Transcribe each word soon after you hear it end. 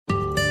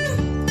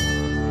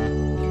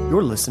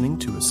You're listening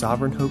to a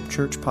Sovereign Hope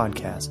Church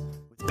podcast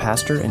with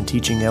pastor and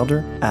teaching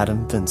elder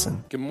Adam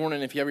Vinson. Good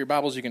morning. If you have your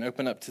Bibles, you can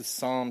open up to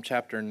Psalm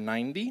chapter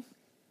 90.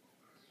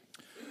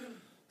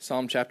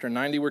 Psalm chapter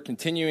 90. We're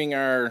continuing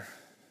our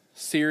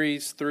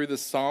series through the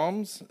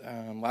Psalms.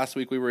 Last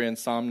week we were in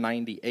Psalm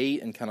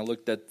 98 and kind of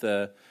looked at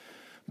the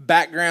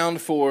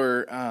background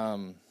for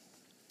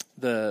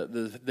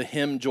the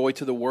hymn Joy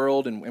to the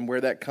World and where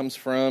that comes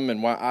from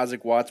and why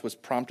Isaac Watts was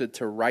prompted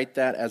to write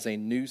that as a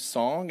new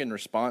song in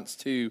response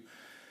to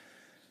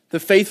the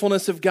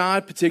faithfulness of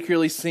God,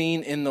 particularly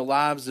seen in the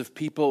lives of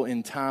people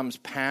in times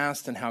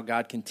past and how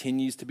God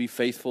continues to be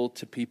faithful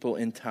to people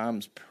in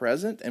times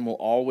present and will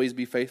always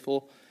be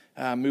faithful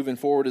moving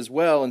forward as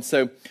well. And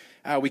so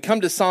we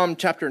come to Psalm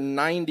chapter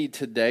 90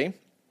 today.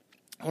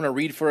 I want to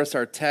read for us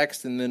our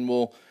text and then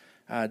we'll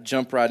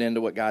jump right into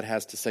what God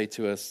has to say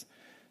to us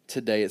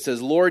today. It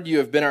says, Lord, you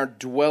have been our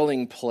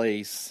dwelling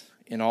place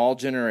in all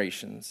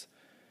generations.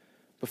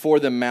 Before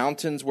the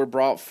mountains were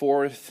brought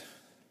forth,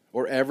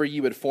 or ever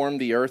you had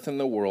formed the earth and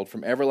the world,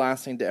 from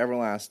everlasting to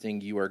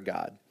everlasting, you are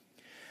God.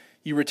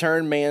 You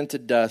return man to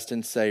dust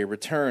and say,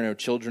 Return, O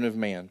children of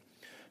man.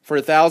 For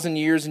 1,000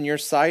 years in your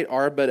sight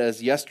are but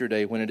as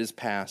yesterday when it is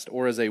past,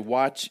 or as a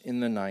watch in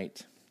the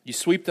night. You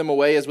sweep them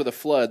away as with a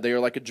flood. They are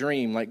like a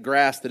dream, like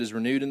grass that is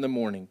renewed in the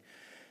morning.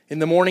 In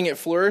the morning it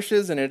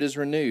flourishes and it is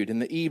renewed. In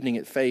the evening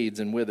it fades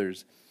and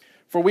withers.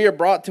 For we are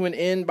brought to an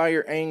end by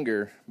your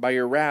anger. By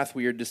your wrath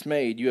we are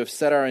dismayed. You have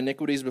set our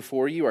iniquities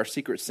before you, our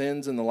secret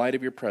sins in the light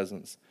of your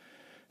presence.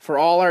 For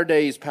all our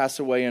days pass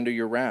away under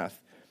your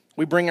wrath.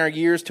 We bring our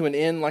years to an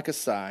end like a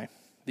sigh.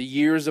 The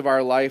years of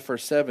our life are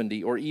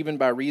 70, or even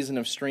by reason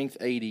of strength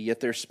 80, yet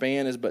their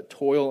span is but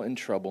toil and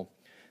trouble.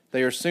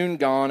 They are soon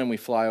gone and we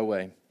fly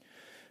away.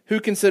 Who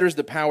considers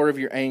the power of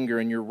your anger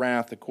and your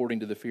wrath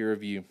according to the fear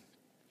of you?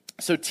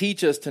 So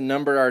teach us to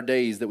number our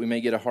days that we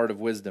may get a heart of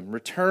wisdom.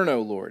 Return,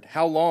 O Lord.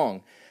 How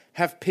long?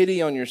 Have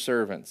pity on your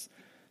servants.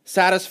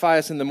 Satisfy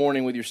us in the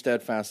morning with your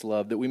steadfast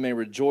love, that we may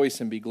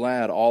rejoice and be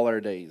glad all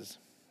our days.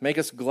 Make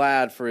us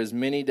glad for as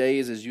many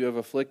days as you have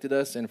afflicted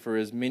us, and for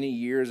as many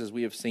years as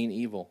we have seen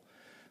evil.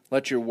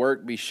 Let your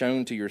work be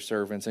shown to your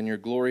servants, and your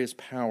glorious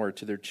power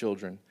to their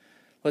children.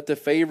 Let the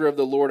favor of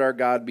the Lord our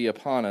God be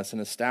upon us,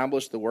 and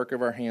establish the work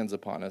of our hands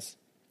upon us.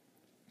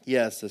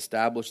 Yes,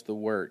 establish the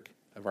work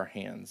of our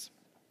hands.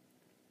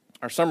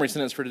 Our summary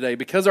sentence for today: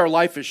 because our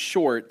life is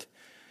short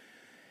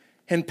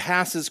and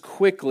passes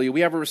quickly,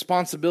 we have a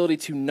responsibility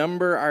to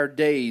number our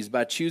days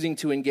by choosing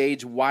to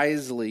engage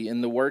wisely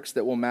in the works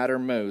that will matter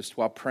most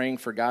while praying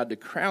for God to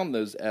crown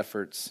those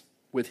efforts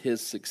with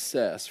His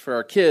success. For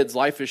our kids,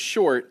 life is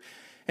short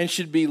and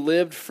should be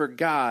lived for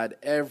God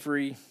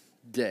every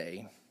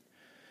day.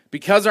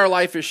 Because our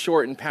life is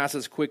short and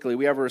passes quickly,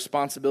 we have a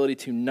responsibility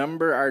to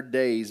number our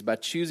days by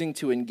choosing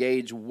to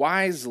engage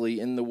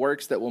wisely in the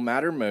works that will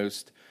matter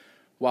most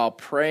while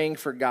praying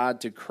for God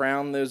to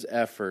crown those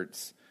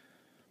efforts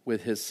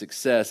with His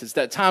success. It's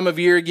that time of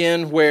year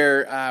again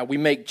where we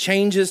make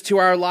changes to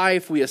our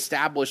life, we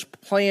establish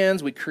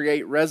plans, we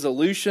create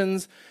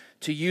resolutions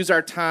to use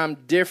our time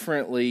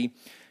differently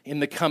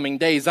in the coming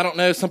days. I don't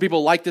know, some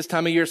people like this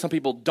time of year, some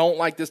people don't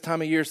like this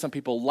time of year, some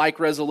people like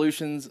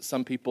resolutions,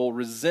 some people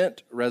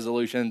resent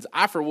resolutions.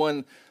 I, for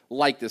one,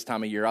 like this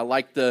time of year. I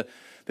like the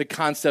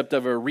concept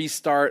of a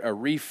restart, a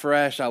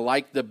refresh. I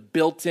like the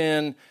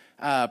built-in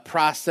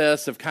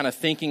process of kind of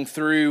thinking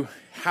through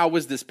how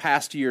was this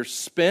past year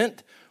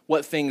spent,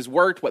 what things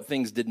worked, what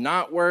things did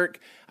not work,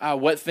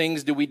 what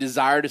things do we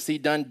desire to see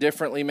done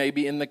differently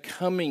maybe in the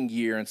coming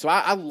year. And so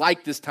I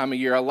like this time of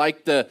year. I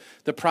like the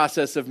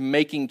process of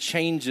making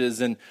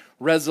changes and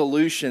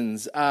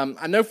resolutions.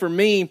 I know for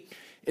me,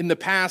 in the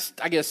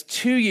past,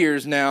 2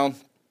 years now,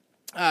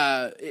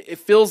 it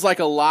feels like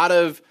a lot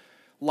of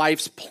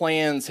life's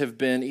plans have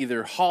been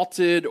either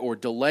halted or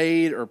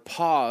delayed or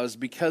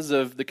paused because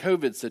of the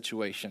COVID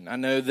situation. I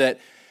know that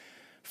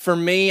for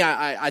me,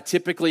 I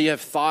typically have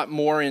thought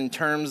more in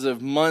terms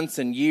of months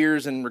and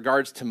years in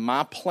regards to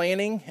my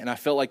planning, and I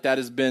feel like that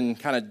has been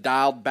kind of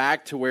dialed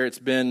back to where it's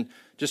been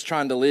just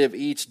trying to live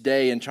each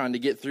day and trying to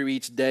get through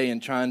each day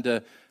and trying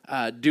to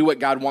do what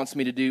God wants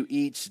me to do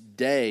each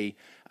day.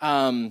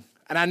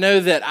 And I know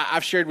that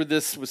I've shared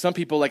with some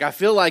people, like I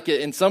feel like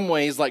in some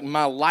ways, like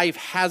my life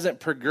hasn't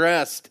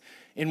progressed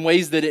in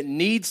ways that it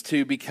needs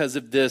to because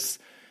of this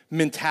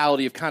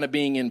mentality of kind of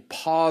being in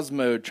pause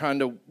mode, trying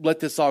to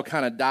let this all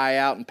kind of die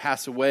out and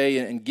pass away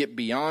and get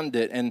beyond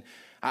it. And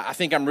I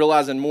think I'm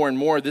realizing more and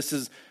more this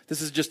is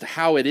just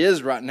how it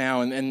is right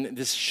now, and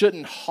this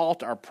shouldn't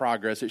halt our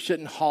progress. It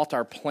shouldn't halt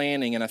our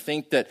planning. And I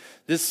think that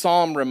this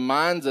psalm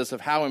reminds us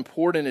of how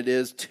important it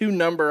is to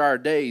number our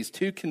days,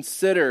 to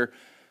consider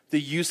the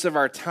use of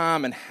our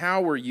time and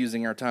how we're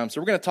using our time. So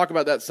we're going to talk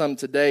about that some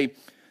today,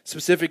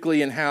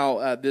 specifically in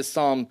how this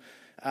psalm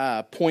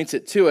points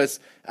it to us.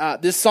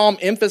 This psalm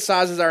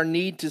emphasizes our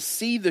need to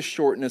see the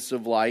shortness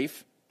of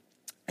life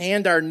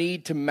and our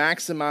need to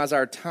maximize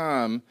our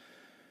time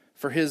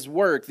for His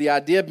work, the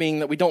idea being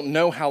that we don't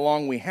know how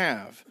long we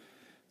have.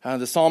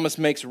 The psalmist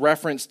makes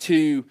reference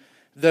to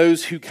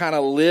those who kind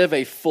of live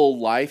a full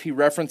life. He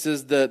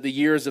references the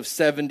years of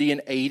 70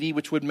 and 80,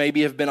 which would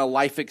maybe have been a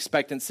life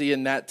expectancy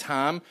in that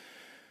time,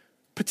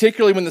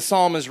 particularly when the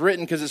psalm is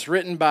written, because it's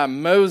written by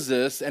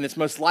Moses, and it's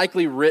most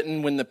likely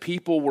written when the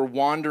people were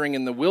wandering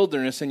in the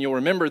wilderness. And you'll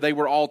remember they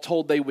were all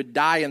told they would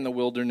die in the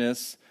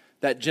wilderness,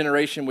 that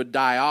generation would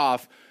die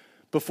off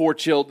before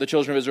the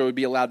children of Israel would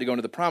be allowed to go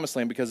into the promised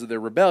land because of their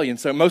rebellion.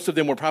 So most of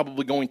them were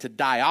probably going to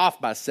die off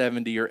by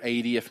 70 or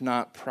 80, if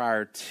not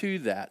prior to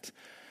that.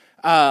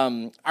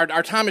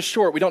 Our time is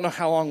short. We don't know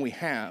how long we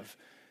have.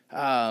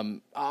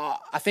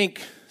 I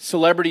think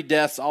celebrity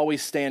deaths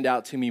always stand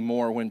out to me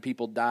more when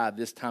people die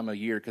this time of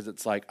year, because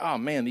it's like, oh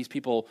man, these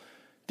people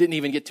didn't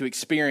even get to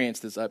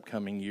experience this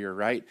upcoming year,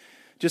 right?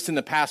 Just in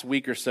the past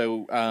week or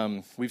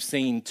so, we've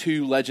seen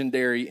two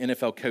legendary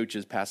NFL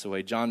coaches pass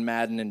away, John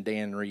Madden and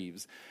Dan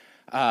Reeves.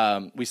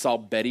 We saw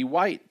Betty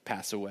White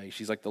pass away.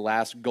 She's like the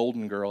last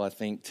Golden Girl, I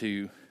think,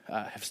 to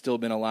have still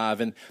been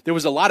alive. And there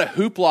was a lot of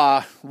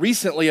hoopla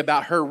recently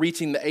about her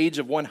reaching the age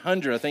of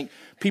 100. I think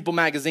People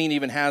Magazine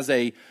even has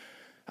a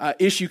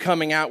issue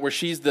coming out where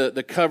she's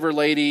the cover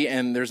lady,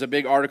 and there's a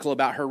big article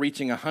about her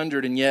reaching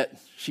 100, and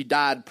yet she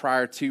died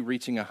prior to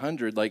reaching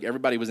 100. Like,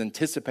 everybody was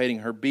anticipating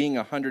her being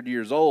 100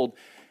 years old,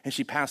 and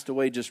she passed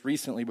away just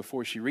recently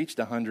before she reached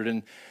 100.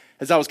 And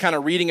as I was kind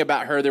of reading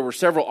about her, there were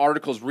several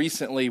articles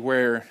recently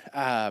where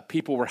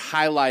people were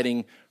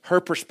highlighting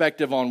her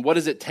perspective on what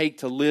does it take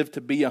to live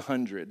to be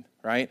 100,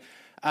 right?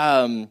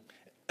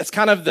 That's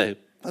kind of the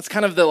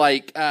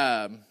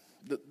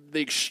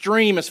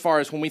extreme as far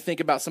as when we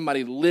think about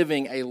somebody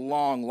living a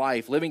long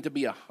life, living to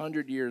be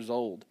 100 years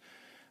old.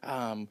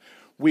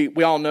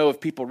 We all know of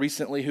people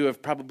recently who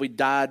have probably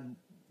died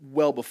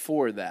well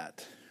before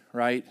that,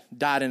 right?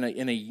 Died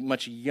in a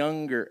much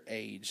younger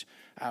age.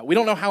 We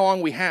don't know how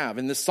long we have,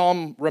 and this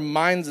psalm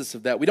reminds us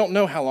of that. We don't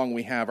know how long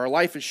we have. Our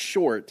life is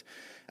short,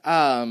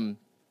 and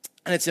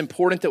it's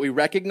important that we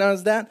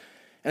recognize that,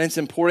 and it's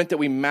important that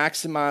we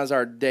maximize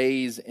our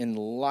days in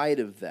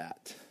light of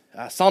that.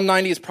 Psalm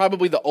 90 is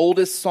probably the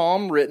oldest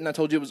psalm written. I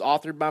told you it was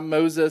authored by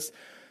Moses,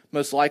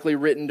 most likely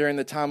written during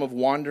the time of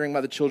wandering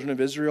by the children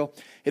of Israel.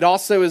 It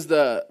also is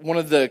one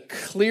of the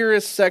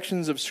clearest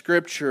sections of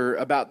Scripture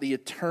about the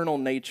eternal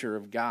nature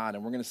of God,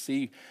 and we're going to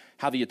see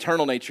how the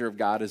eternal nature of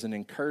God is an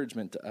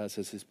encouragement to us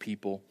as His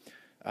people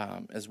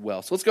as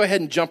well. So let's go ahead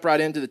and jump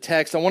right into the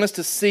text. I want us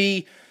to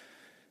see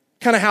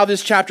kind of how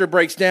this chapter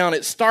breaks down.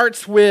 It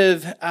starts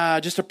with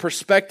just a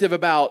perspective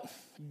about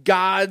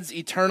God's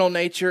eternal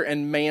nature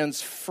and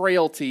man's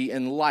frailty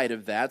in light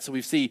of that. So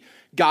we see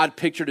God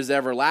pictured as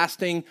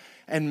everlasting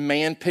and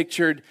man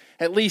pictured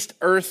at least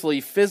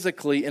earthly,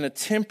 physically, in a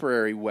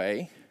temporary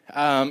way.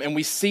 And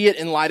we see it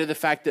in light of the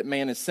fact that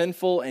man is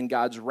sinful and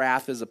God's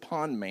wrath is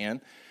upon man.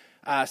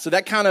 So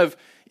that kind of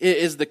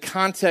is the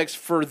context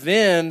for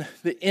then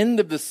the end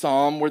of the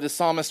psalm, where the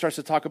psalmist starts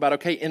to talk about,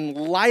 okay, in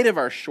light of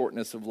our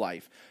shortness of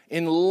life,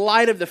 in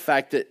light of the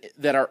fact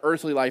that our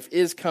earthly life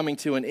is coming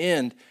to an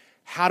end,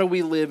 how do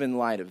we live in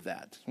light of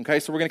that? Okay,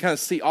 so we're going to kind of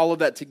see all of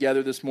that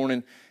together this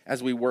morning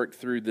as we work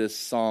through this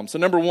psalm. So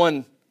number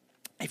one,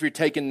 if you're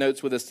taking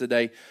notes with us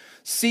today,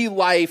 see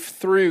life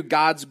through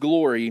God's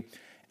glory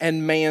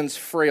and man's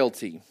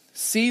frailty.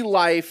 See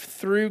life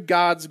through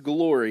God's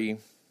glory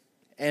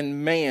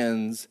and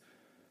man's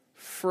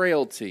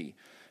frailty.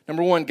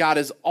 Number one, God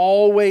is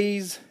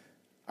always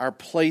our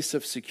place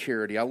of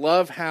security. I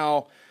love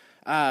how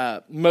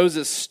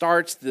Moses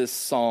starts this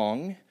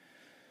song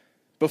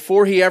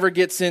before he ever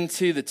gets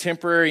into the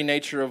temporary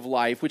nature of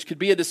life, which could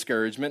be a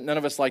discouragement. None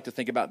of us like to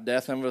think about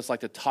death. None of us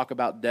like to talk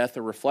about death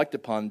or reflect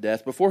upon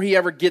death. Before he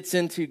ever gets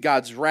into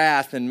God's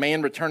wrath and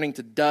man returning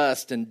to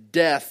dust and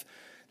death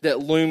that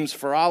looms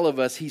for all of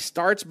us, he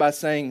starts by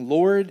saying,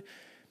 Lord,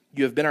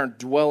 you have been our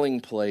dwelling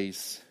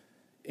place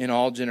in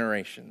all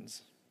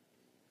generations.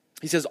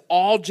 He says,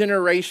 all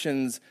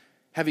generations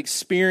have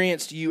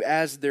experienced you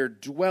as their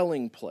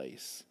dwelling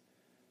place.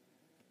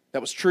 That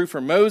was true for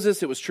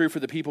Moses, it was true for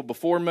the people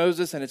before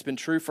Moses, and it's been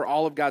true for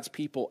all of God's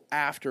people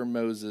after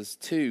Moses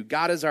too.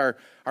 God is our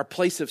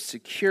place of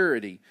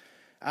security.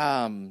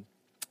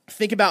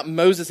 Think about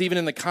Moses even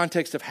in the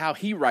context of how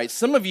he writes.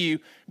 Some of you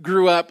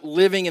grew up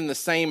living in the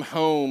same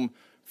home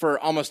for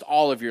almost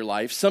all of your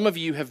life. Some of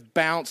you have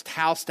bounced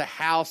house to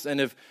house and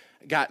have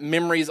got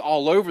memories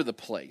all over the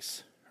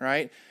place,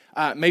 right?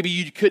 Maybe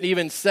you couldn't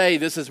even say,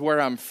 this is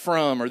where I'm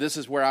from, or this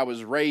is where I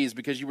was raised,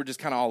 because you were just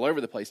kind of all over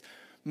the place.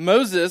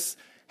 Moses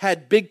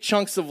had big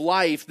chunks of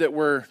life that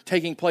were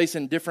taking place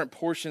in different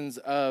portions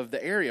of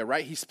the area,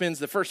 right? He spends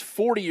the first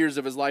 40 years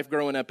of his life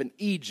growing up in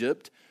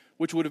Egypt,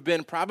 which would have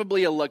been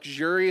probably a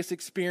luxurious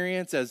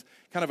experience as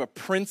kind of a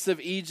prince of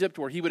Egypt,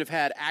 where he would have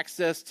had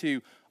access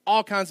to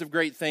all kinds of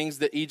great things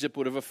that Egypt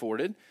would have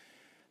afforded.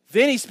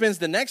 Then he spends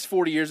the next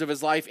 40 years of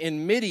his life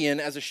in Midian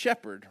as a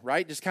shepherd,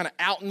 right? Just kind of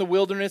out in the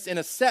wilderness in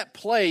a set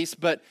place,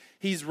 but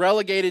he's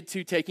relegated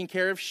to taking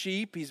care of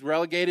sheep. He's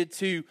relegated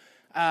to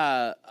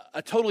a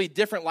totally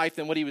different life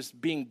than what he was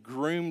being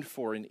groomed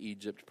for in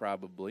Egypt,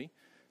 probably.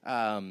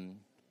 And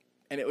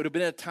it would have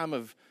been a time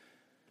of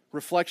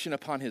reflection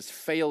upon his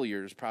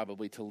failures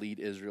probably to lead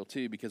Israel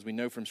too, because we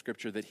know from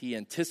Scripture that he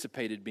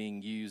anticipated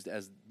being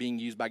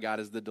used by God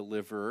as the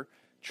deliverer,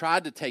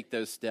 tried to take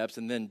those steps,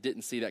 and then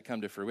didn't see that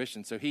come to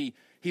fruition. So he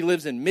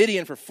lives in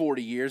Midian for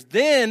 40 years.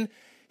 Then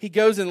he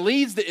goes and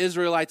leads the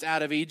Israelites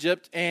out of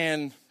Egypt,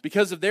 and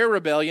because of their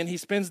rebellion, he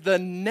spends the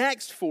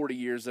next 40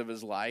 years of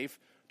his life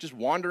just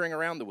wandering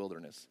around the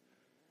wilderness,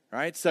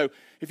 right? So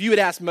if you had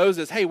asked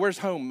Moses, hey, where's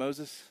home,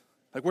 Moses?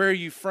 Like, where are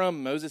you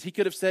from, Moses? He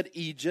could have said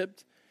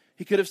Egypt.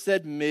 He could have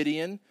said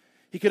Midian.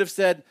 He could have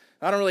said,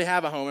 I don't really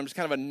have a home. I'm just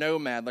kind of a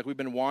nomad, like we've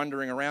been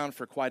wandering around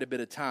for quite a bit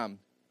of time.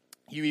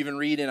 You even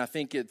read in, I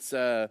think it's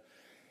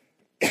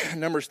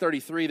Numbers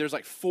 33, there's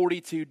like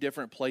 42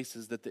 different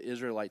places that the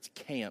Israelites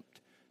camped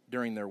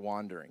during their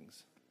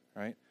wanderings,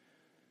 right?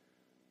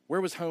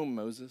 Where was home,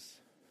 Moses?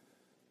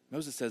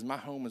 Moses says, my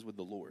home is with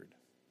the Lord,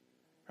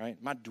 right?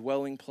 My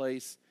dwelling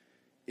place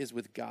is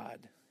with God.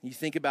 You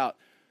think about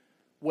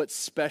what's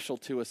special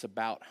to us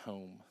about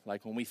home.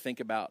 Like when we think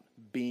about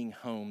being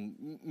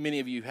home, many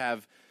of you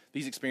have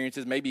these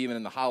experiences, maybe even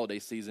in the holiday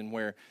season,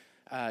 where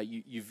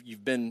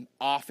you've been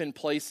off in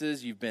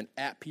places, you've been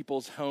at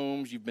people's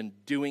homes, you've been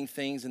doing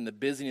things in the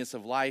busyness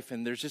of life,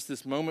 and there's just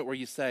this moment where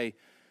you say,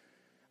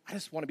 I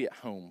just want to be at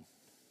home.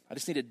 I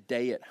just need a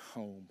day at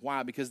home.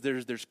 Why? Because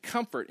there's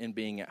comfort in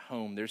being at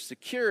home. There's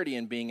security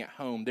in being at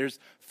home. There's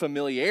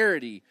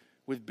familiarity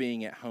with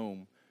being at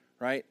home,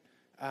 right?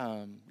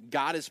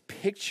 God is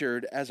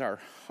pictured as our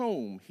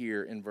home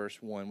here in verse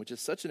 1, which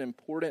is such an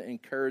important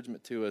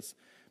encouragement to us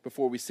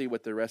before we see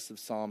what the rest of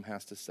Psalm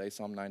has to say,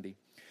 Psalm 90.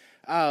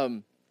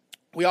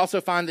 We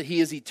also find that he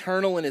is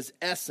eternal in his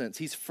essence.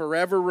 He's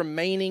forever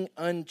remaining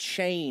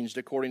unchanged,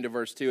 according to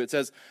verse 2. It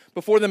says,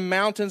 before the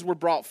mountains were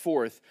brought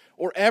forth,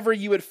 or ever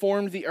you had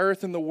formed the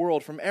earth and the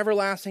world, from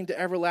everlasting to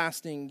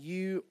everlasting,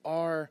 you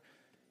are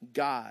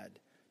God.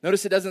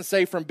 Notice it doesn't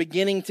say from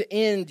beginning to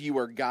end you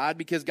are God,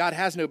 because God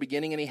has no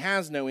beginning and he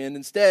has no end.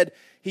 Instead,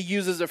 he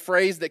uses a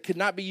phrase that could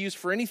not be used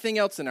for anything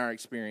else in our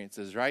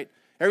experiences, right?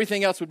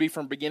 Everything else would be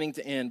from beginning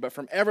to end, but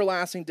from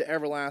everlasting to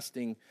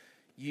everlasting,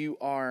 you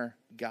are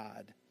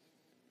God.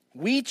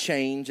 We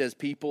change as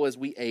people as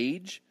we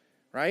age,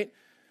 right?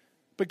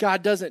 But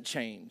God doesn't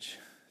change.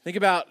 Think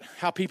about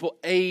how people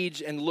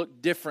age and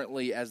look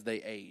differently as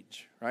they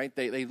age, right?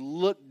 They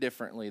look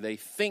differently, they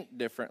think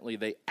differently,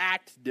 they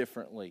act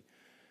differently.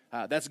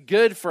 That's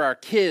good for our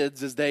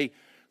kids as they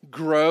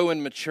grow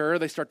and mature.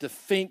 They start to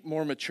think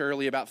more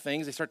maturely about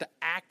things. They start to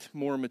act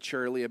more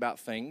maturely about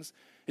things.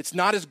 It's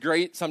not as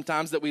great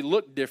sometimes that we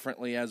look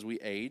differently as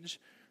we age,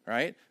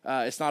 right?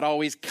 It's not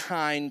always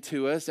kind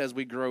to us as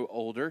we grow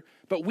older.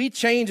 But we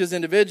change as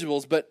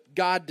individuals, but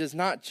God does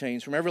not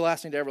change. From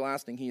everlasting to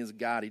everlasting, he is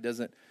God. He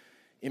doesn't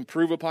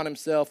improve upon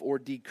himself or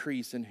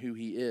decrease in who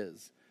he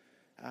is.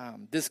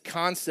 This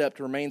concept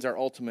remains our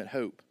ultimate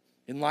hope.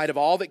 In light of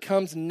all that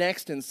comes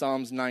next in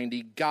Psalms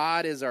 90,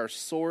 God is our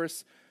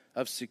source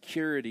of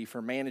security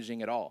for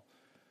managing it all.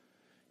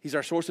 He's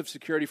our source of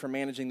security for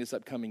managing this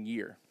upcoming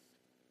year.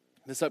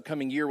 This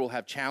upcoming year will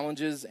have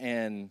challenges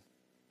and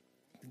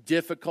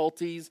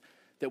difficulties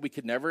that we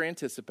could never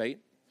anticipate.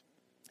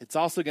 It's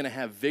also going to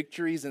have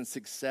victories and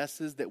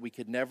successes that we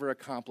could never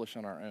accomplish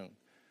on our own.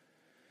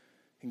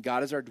 And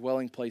God is our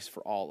dwelling place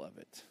for all of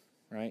it,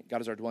 right?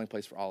 God is our dwelling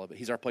place for all of it.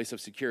 He's our place of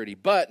security.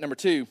 But, number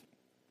two,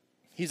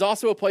 he's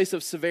also a place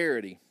of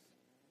severity.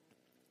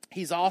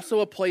 He's also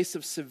a place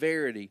of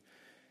severity.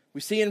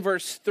 We see in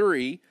verse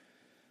 3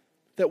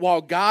 that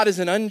while God is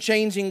an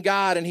unchanging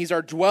God and he's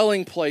our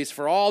dwelling place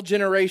for all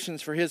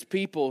generations for his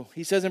people,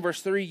 he says in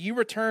verse 3, you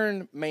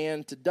return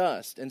man to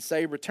dust and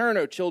say, return,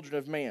 O children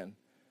of man.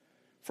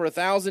 For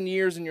 1,000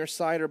 years in your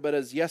sight are but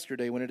as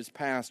yesterday when it is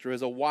past, or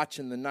as a watch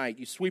in the night.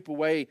 You sweep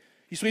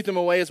them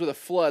away as with a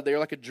flood. They are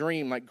like a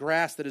dream, like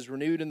grass that is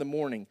renewed in the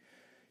morning.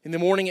 In the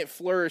morning it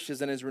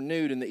flourishes and is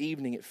renewed. In the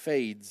evening it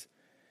fades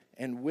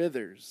and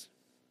withers.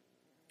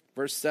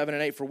 Verse 7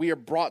 and 8, for we are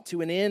brought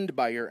to an end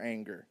by your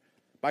anger.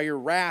 By your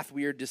wrath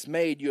we are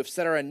dismayed. You have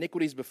set our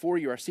iniquities before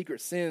you, our secret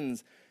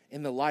sins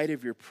in the light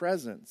of your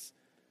presence.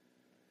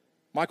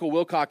 Michael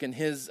Wilcock in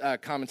his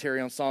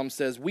commentary on Psalms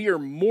says, we are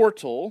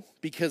mortal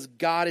because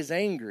God is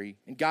angry.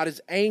 And God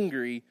is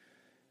angry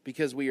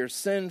because we are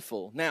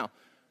sinful. Now,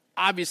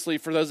 obviously,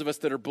 for those of us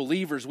that are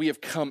believers, we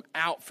have come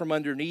out from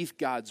underneath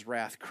God's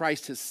wrath.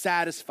 Christ has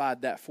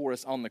satisfied that for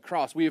us on the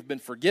cross. We have been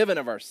forgiven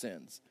of our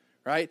sins,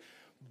 right?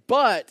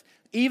 But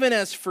even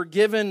as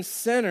forgiven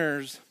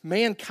sinners,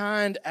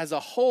 mankind as a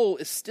whole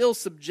is still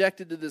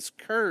subjected to this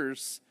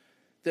curse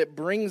that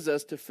brings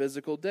us to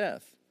physical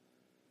death.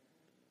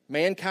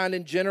 Mankind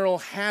in general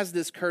has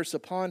this curse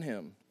upon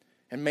him,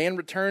 and man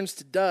returns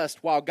to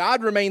dust. While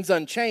God remains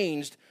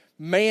unchanged,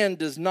 man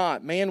does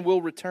not. Man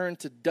will return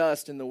to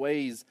dust in the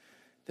ways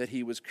that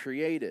he was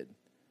created.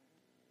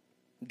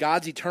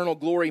 God's eternal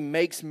glory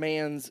makes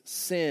man's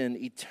sin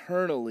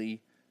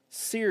eternally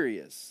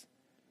serious.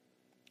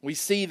 We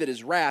see that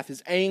his wrath,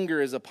 his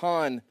anger is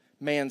upon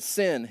man's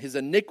sin, his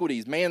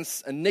iniquities.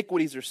 Man's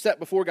iniquities are set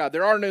before God.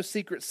 There are no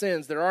secret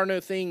sins. There are no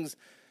things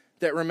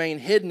that remain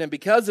hidden. And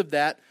because of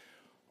that,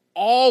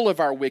 all of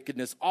our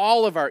wickedness,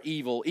 all of our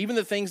evil, even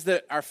the things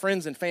that our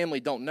friends and family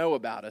don't know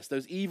about us,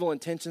 those evil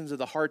intentions of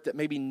the heart that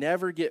maybe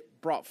never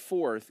get brought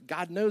forth,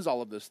 God knows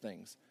all of those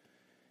things.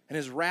 And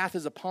his wrath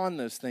is upon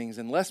those things.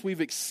 Unless we've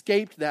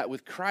escaped that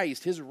with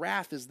Christ, his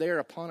wrath is there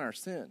upon our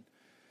sin.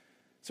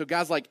 So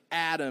guys like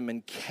Adam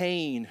and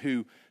Cain,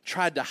 who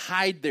tried to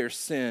hide their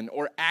sin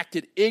or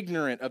acted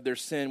ignorant of their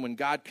sin when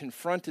God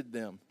confronted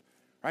them,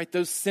 right?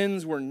 Those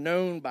sins were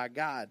known by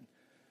God.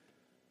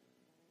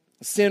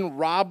 Sin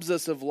robs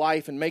us of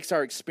life and makes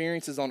our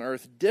experiences on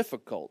earth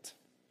difficult.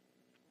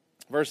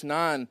 Verse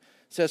 9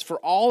 says, "For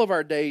all of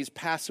our days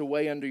pass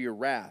away under your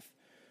wrath.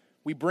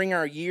 We bring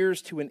our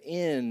years to an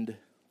end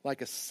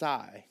like a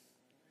sigh.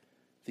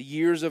 The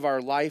years of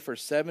our life are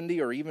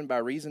 70, or even by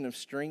reason of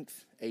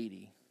strength,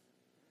 80.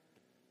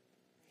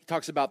 He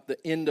talks about the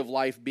end of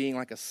life being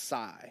like a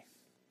sigh.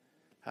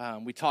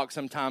 We talk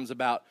sometimes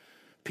about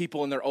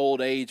people in their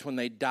old age when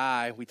they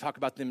die. We talk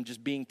about them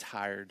just being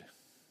tired.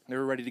 They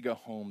were ready to go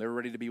home. They were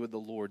ready to be with the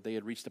Lord. They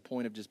had reached a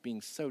point of just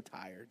being so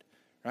tired,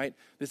 right?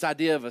 This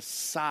idea of a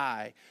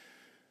sigh,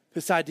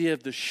 this idea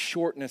of the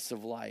shortness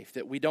of life,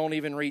 that we don't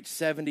even reach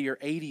 70 or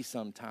 80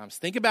 sometimes.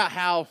 Think about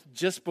how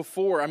just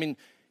before,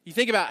 you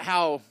think about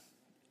how,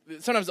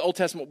 sometimes the Old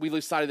Testament, we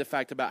lose sight of the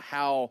fact about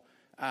how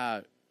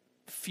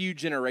few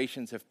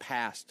generations have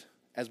passed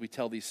as we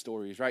tell these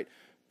stories, right?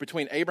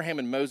 Between Abraham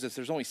and Moses,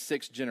 there's only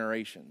 6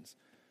 generations.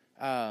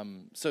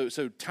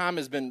 So time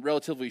has been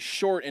relatively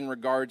short in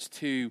regards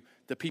to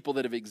the people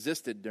that have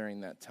existed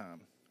during that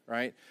time,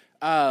 right?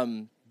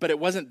 But it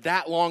wasn't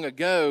that long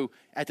ago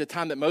at the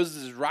time that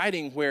Moses is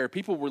writing where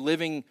people were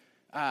living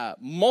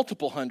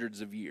multiple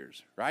hundreds of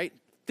years, right?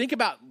 Think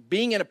about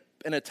being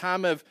in a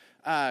time of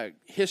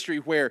history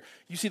where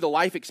you see the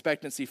life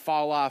expectancy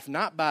fall off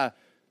not by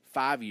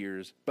 5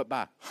 years, but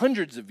by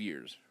hundreds of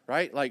years,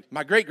 right? Like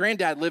my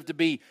great-granddad lived to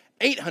be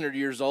 800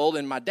 years old,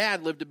 and my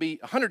dad lived to be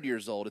 100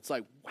 years old. It's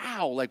like,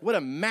 wow, like what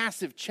a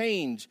massive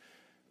change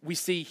we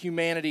see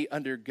humanity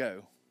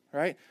undergo,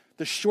 right?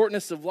 The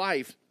shortness of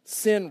life,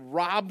 sin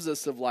robs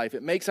us of life.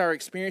 It makes our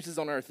experiences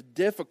on earth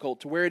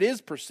difficult to where it is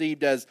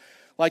perceived as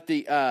like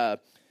the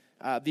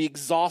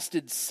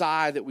exhausted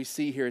sigh that we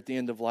see here at the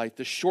end of life,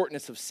 the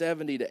shortness of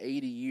 70 to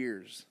 80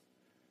 years.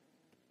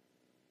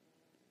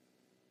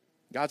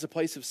 God's a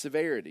place of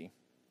severity.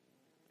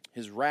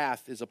 His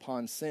wrath is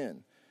upon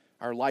sin.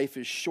 Our life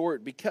is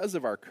short because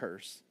of our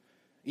curse.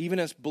 Even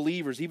as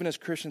believers, even as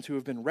Christians who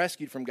have been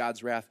rescued from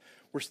God's wrath,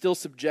 we're still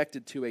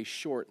subjected to a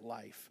short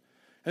life.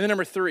 And then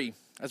number 3,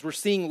 as we're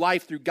seeing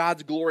life through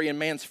God's glory and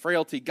man's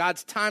frailty,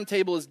 God's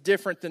timetable is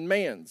different than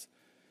man's.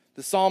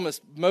 The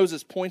psalmist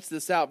Moses points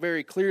this out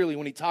very clearly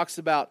when he talks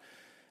about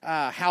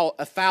how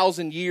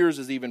 1,000 years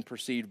is even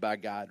perceived by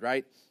God,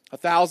 right?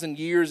 1,000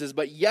 years is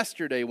but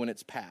yesterday when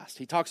it's past.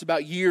 He talks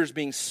about years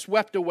being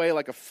swept away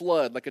like a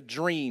flood, like a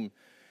dream.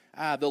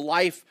 The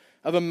life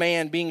of a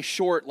man being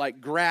short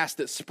like grass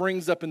that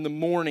springs up in the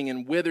morning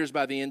and withers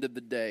by the end of the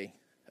day.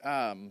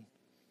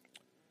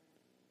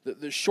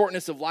 The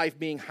shortness of life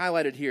being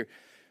highlighted here.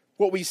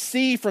 What we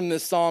see from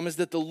this psalm is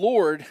that the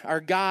Lord, our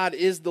God,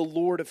 is the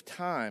Lord of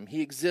time.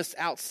 He exists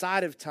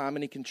outside of time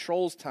and he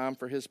controls time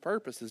for his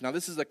purposes. Now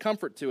this is a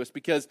comfort to us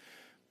because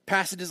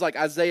passages like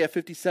Isaiah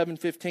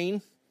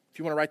 57:15, if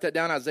you want to write that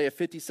down, Isaiah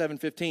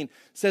 57:15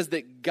 says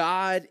that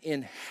God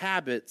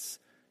inhabits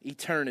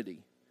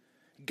eternity.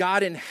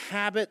 God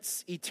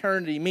inhabits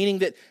eternity, meaning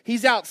that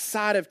he's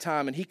outside of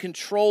time and he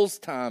controls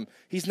time.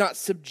 He's not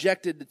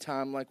subjected to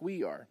time like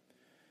we are.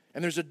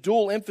 And there's a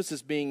dual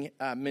emphasis being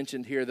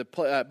mentioned here,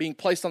 being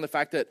placed on the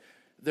fact that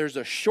there's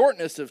a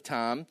shortness of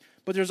time,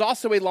 but there's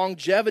also a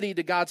longevity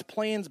to God's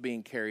plans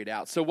being carried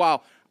out. So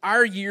while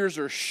our years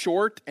are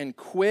short and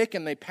quick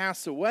and they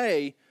pass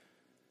away,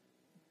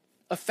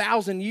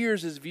 1,000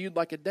 years is viewed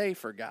like a day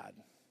for God.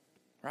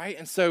 Right?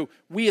 And so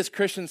we as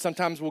Christians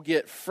sometimes will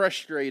get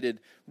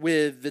frustrated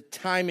with the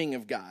timing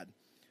of God,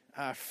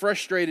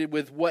 frustrated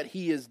with what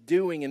he is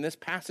doing. And this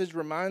passage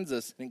reminds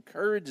us and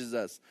encourages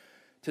us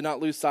to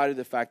not lose sight of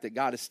the fact that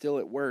God is still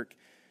at work,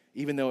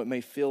 even though it may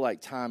feel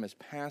like time is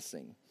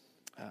passing.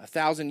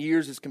 1,000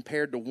 years is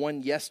compared to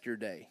one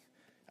yesterday.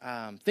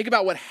 Think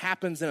about what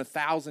happens in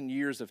 1,000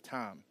 years of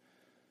time.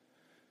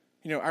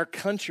 You know, our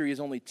country is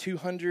only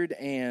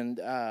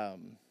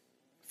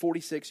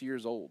 246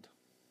 years old.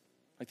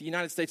 Like the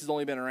United States has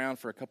only been around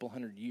for a couple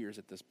hundred years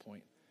at this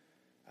point.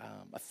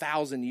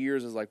 1,000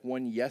 years is like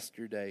one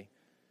yesterday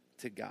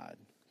to God.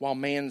 While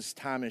man's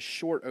time is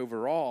short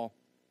overall,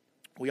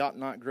 we ought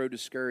not grow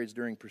discouraged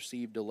during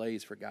perceived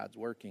delays for God's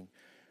working.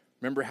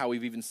 Remember how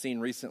we've even seen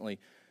recently,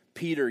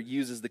 Peter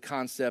uses the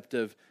concept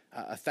of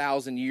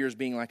 1,000 years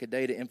being like a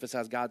day to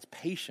emphasize God's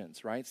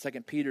patience, right?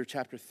 2 Peter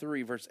chapter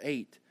 3, verse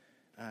 8.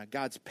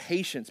 God's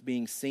patience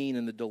being seen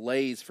in the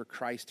delays for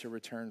Christ to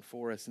return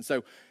for us. And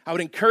so I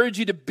would encourage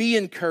you to be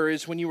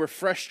encouraged when you are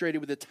frustrated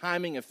with the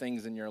timing of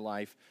things in your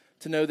life,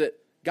 to know that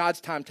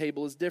God's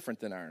timetable is different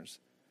than ours.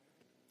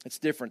 It's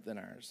different than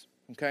ours,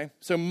 okay?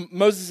 So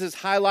Moses has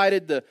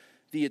highlighted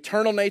the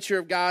eternal nature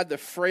of God, the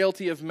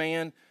frailty of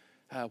man,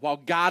 While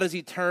God is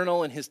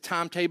eternal and his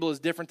timetable is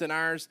different than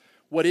ours,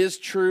 what is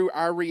true,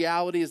 our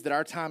reality is that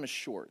our time is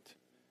short.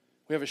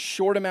 We have a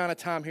short amount of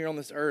time here on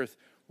this earth.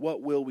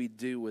 What will we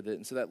do with it?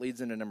 And so that leads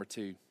into number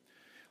 2.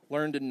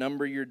 Learn to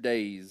number your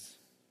days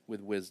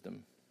with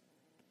wisdom.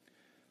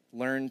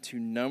 Learn to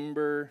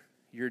number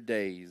your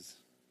days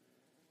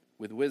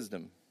with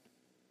wisdom.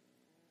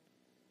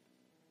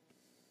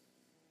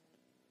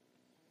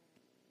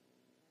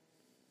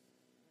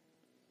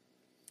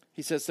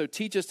 He says, so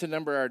teach us to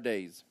number our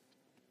days,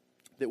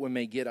 that we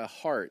may get a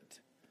heart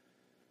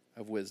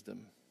of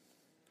wisdom.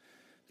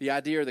 The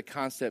idea or the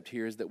concept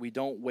here is that we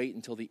don't wait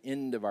until the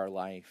end of our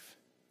life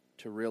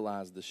to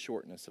realize the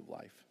shortness of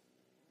life.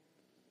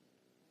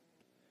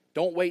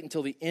 Don't wait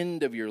until the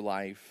end of your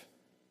life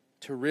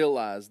to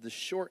realize the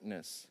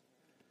shortness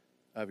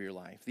of your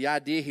life. The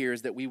idea here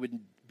is that we would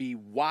be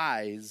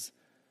wise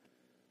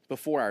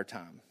before our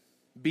time.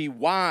 Be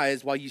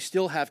wise while you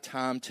still have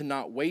time to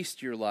not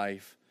waste your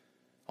life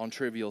on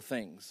trivial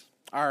things.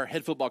 Our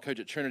head football coach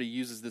at Trinity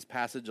uses this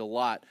passage a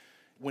lot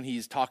when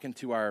he's talking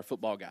to our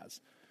football guys.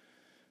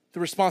 The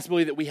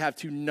responsibility that we have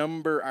to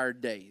number our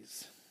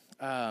days.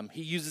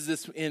 He uses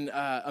this in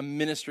a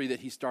ministry that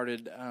he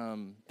started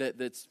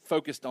that's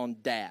focused on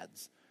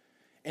dads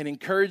and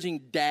encouraging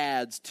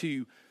dads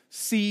to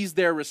seize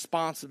their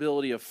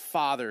responsibility of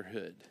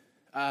fatherhood,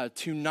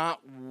 to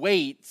not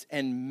wait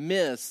and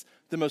miss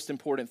the most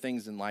important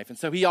things in life. And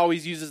so he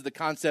always uses the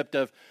concept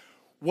of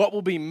what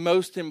will be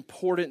most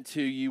important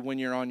to you when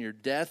you're on your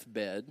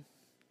deathbed,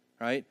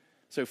 right?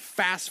 So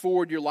fast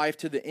forward your life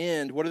to the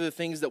end. What are the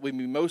things that will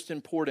be most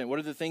important? What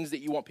are the things that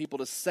you want people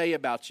to say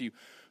about you?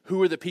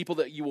 Who are the people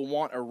that you will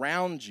want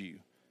around you?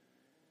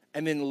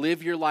 And then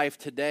live your life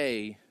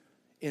today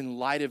in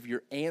light of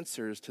your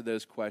answers to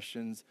those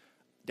questions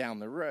down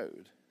the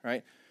road,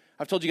 right?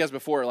 I've told you guys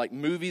before, like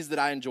movies that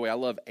I enjoy. I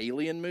love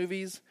alien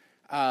movies.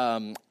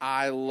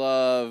 I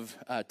love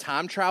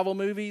time travel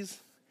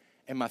movies.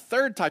 And my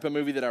third type of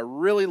movie that I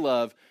really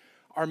love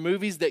are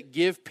movies that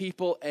give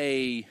people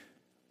a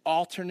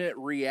alternate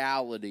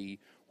reality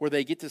where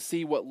they get to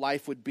see what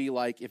life would be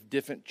like if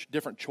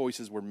different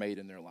choices were made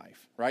in their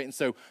life, right? And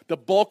so the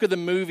bulk of the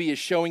movie is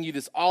showing you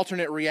this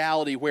alternate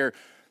reality where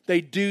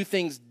they do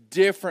things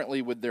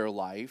differently with their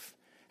life.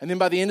 And then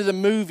by the end of the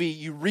movie,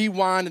 you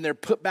rewind and they're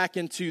put back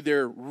into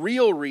their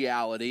real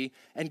reality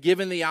and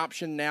given the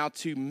option now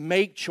to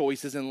make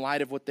choices in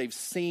light of what they've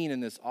seen in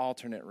this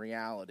alternate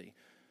reality.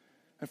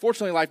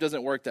 Unfortunately, life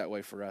doesn't work that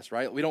way for us,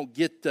 right? We don't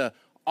get the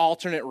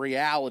alternate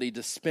reality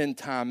to spend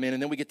time in,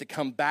 and then we get to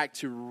come back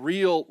to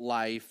real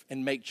life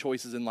and make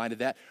choices in light of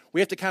that. We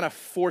have to kind of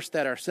force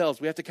that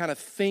ourselves. We have to kind of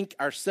think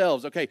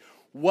ourselves, okay,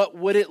 what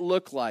would it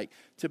look like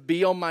to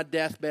be on my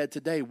deathbed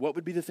today? What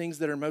would be the things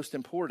that are most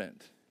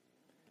important?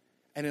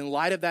 And in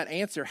light of that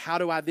answer, how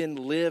do I then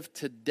live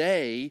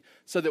today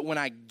so that when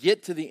I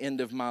get to the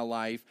end of my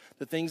life,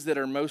 the things that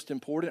are most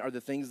important are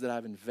the things that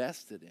I've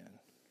invested in?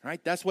 Right?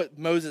 That's what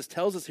Moses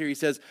tells us here. He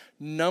says,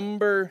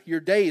 number your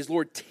days.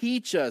 Lord,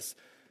 teach us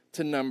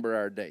to number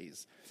our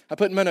days. I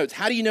put in my notes,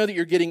 how do you know that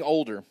you're getting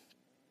older?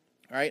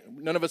 All right?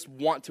 None of us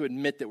want to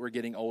admit that we're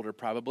getting older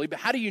probably, but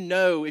how do you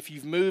know if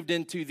you've moved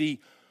into the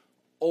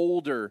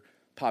older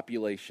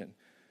population?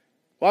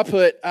 Well, I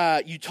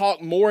put, you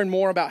talk more and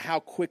more about how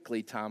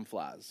quickly time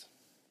flies.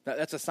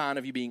 That's a sign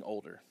of you being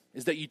older,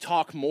 is that you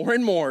talk more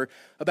and more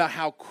about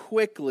how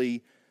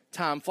quickly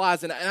time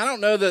flies. And I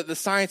don't know the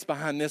science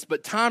behind this,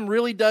 but time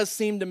really does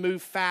seem to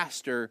move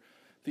faster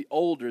the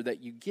older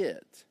that you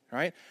get,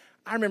 right?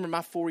 I remember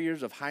my 4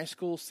 years of high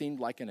school seemed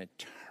like an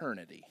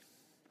eternity,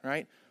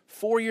 right?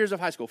 4 years of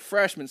high school,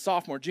 freshman,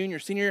 sophomore, junior,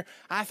 senior,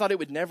 I thought it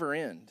would never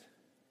end,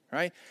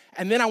 right?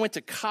 And then I went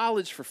to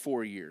college for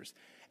 4 years.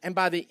 And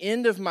by the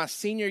end of my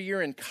senior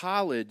year in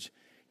college,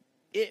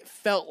 it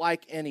felt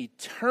like an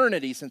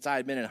eternity since I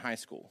had been in high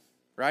school,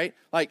 right?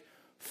 Like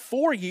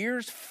 4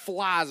 years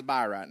flies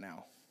by right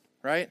now.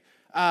 Right?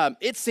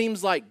 It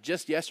seems like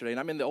just yesterday, and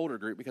I'm in the older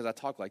group because I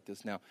talk like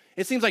this now.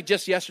 It seems like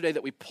just yesterday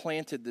that we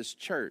planted this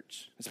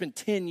church. It's been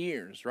 10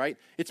 years, right?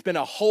 It's been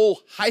a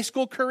whole high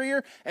school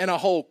career and a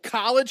whole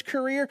college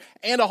career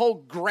and a whole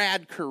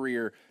grad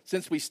career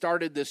since we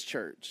started this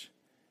church.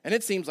 And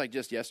it seems like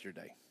just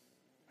yesterday,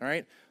 all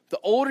right? The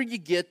older you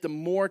get, the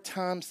more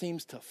time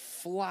seems to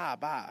fly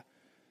by.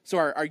 So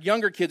our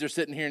younger kids are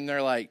sitting here and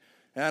they're like,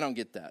 I don't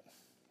get that,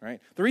 right?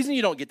 The reason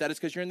you don't get that is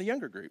because you're in the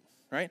younger group.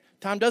 Right?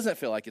 Time doesn't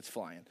feel like it's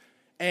flying.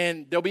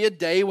 And there'll be a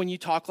day when you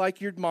talk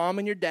like your mom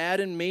and your dad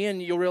and me, and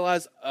you'll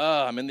realize,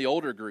 I'm in the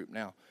older group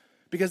now.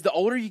 Because the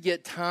older you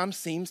get, time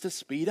seems to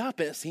speed up,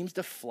 and it seems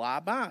to fly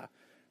by,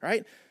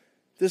 right?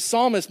 The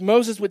psalmist,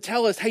 Moses, would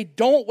tell us, hey,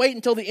 don't wait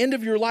until the end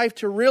of your life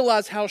to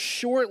realize how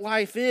short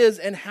life is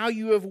and how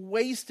you have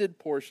wasted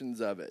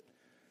portions of it.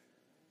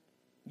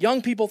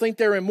 Young people think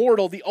they're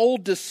immortal. The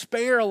old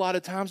despair a lot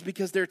of times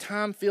because their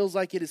time feels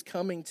like it is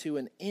coming to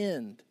an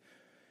end.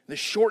 The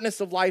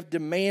shortness of life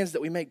demands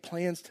that we make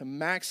plans to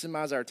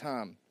maximize our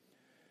time,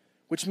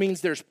 which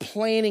means there's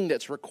planning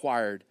that's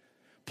required.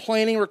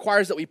 Planning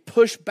requires that we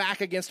push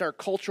back against our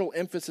cultural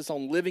emphasis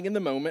on living in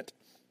the moment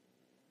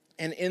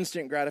and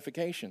instant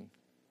gratification.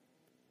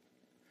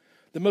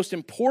 The most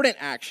important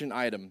action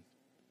item,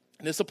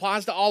 and this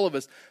applies to all of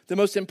us, the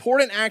most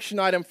important action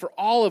item for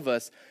all of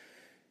us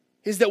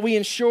is that we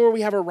ensure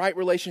we have a right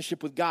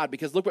relationship with God.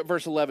 Because look what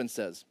verse 11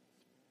 says.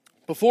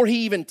 Before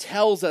he even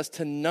tells us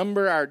to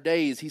number our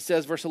days, he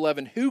says, verse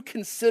 11, who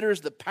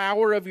considers the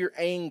power of your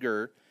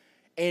anger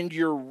and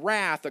your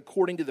wrath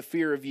according to the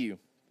fear of you?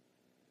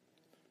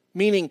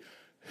 Meaning,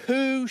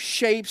 who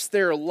shapes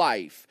their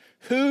life?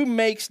 Who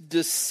makes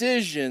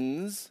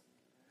decisions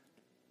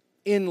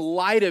in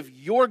light of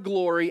your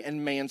glory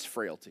and man's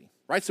frailty?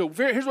 Right? So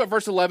here's what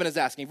verse 11 is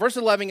asking. Verse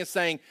 11 is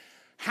saying,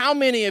 how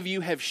many of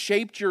you have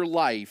shaped your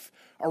life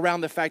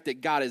around the fact that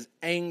God is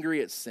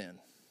angry at sin?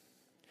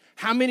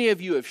 How many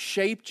of you have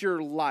shaped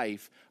your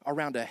life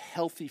around a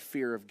healthy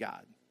fear of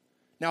God?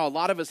 Now, a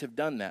lot of us have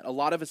done that. A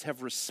lot of us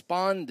have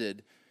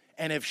responded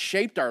and have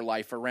shaped our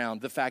life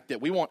around the fact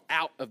that we want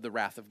out of the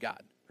wrath of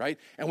God, right?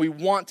 And we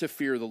want to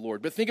fear the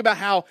Lord. But think about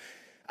how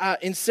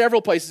in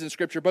several places in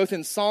Scripture, both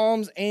in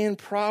Psalms and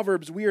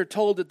Proverbs, we are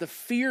told that the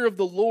fear of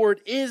the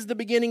Lord is the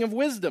beginning of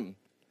wisdom,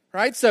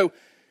 right? So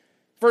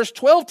verse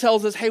 12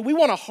 tells us, hey, we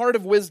want a heart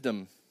of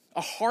wisdom,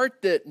 a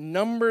heart that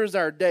numbers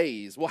our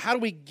days. Well, how do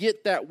we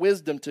get that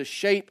wisdom to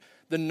shape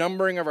the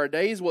numbering of our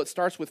days? Well, it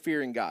starts with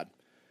fearing God.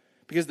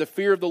 Because the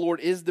fear of the Lord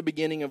is the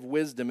beginning of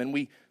wisdom. And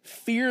we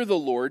fear the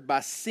Lord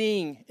by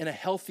seeing in a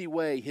healthy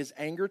way his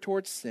anger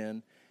towards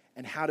sin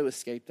and how to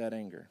escape that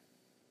anger.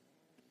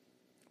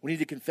 We need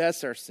to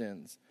confess our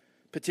sins,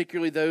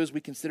 particularly those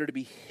we consider to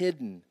be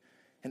hidden,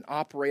 and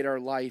operate our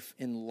life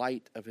in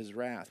light of his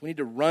wrath. We need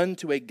to run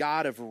to a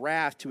God of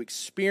wrath to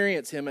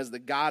experience him as the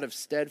God of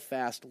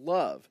steadfast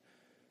love,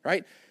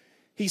 right?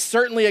 He's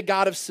certainly a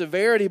God of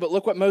severity, but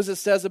look what Moses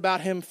says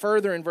about him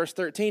further in verse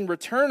 13.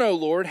 Return, O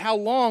Lord, how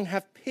long?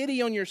 Have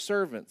pity on your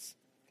servants.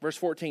 Verse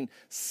 14,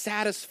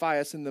 satisfy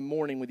us in the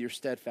morning with your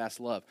steadfast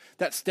love.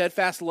 That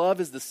steadfast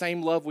love is the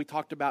same love we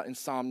talked about in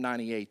Psalm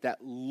 98,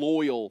 that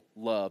loyal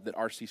love that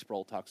R.C.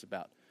 Sproul talks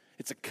about.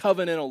 It's a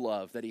covenantal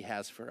love that he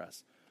has for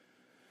us.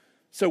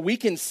 So we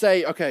can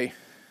say, okay,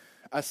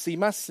 I see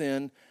my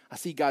sin. I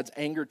see God's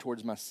anger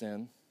towards my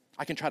sin.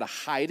 I can try to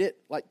hide it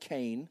like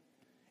Cain.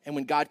 And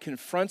when God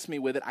confronts me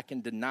with it, I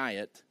can deny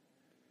it.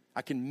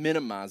 I can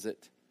minimize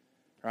it,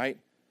 right?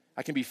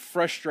 I can be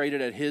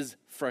frustrated at his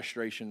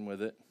frustration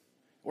with it.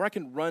 Or I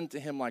can run to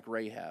him like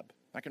Rahab.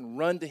 I can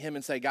run to him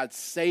and say, God,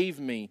 save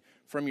me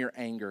from your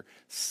anger.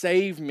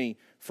 Save me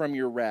from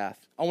your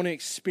wrath. I want to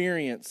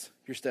experience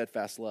your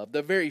steadfast love.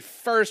 The very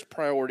first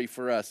priority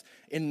for us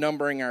in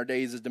numbering our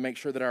days is to make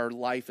sure that our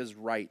life is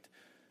right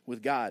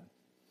with God.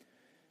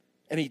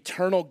 An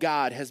eternal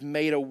God has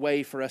made a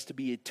way for us to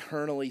be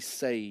eternally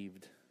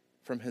saved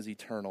from his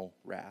eternal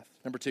wrath.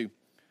 Number 2,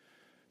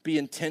 be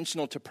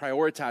intentional to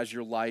prioritize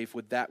your life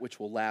with that which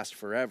will last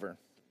forever.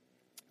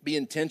 Be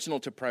intentional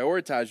to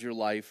prioritize your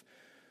life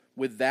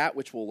with that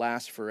which will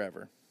last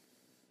forever.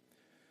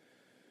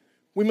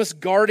 We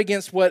must guard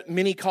against what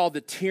many call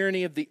the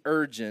tyranny of the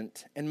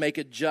urgent and make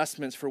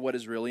adjustments for what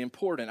is really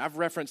important. I've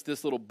referenced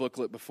this little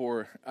booklet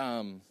before.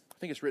 I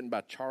think it's written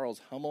by Charles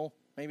Hummel,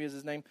 maybe is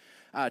his name.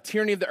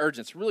 Tyranny of the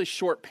Urgent. It's a really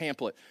short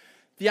pamphlet.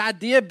 The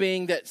idea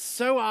being that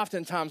so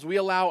oftentimes we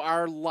allow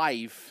our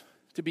life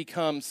to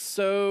become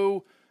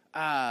so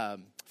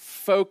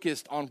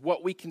focused on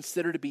what we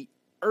consider to be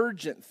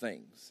urgent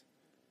things.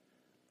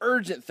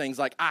 Urgent things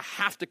like I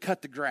have to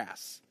cut the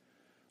grass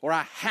or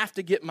I have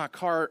to get my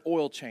car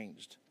oil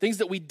changed. Things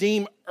that we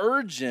deem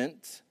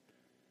urgent,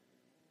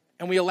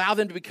 and we allow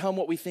them to become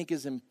what we think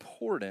is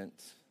important.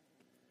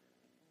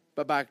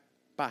 But by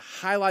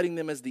highlighting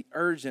them as the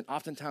urgent,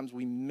 oftentimes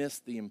we miss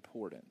the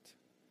important,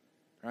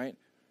 right?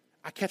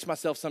 I catch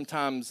myself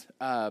sometimes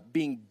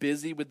being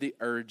busy with the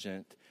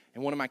urgent,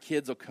 and one of my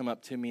kids will come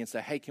up to me and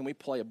say, hey, can we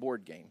play a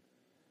board game,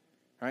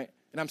 right?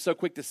 And I'm so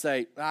quick to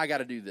say, I got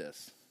to do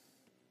this,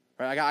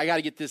 right? I got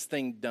to get this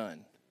thing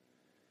done.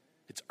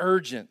 It's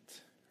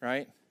urgent,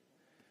 right?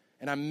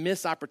 And I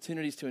miss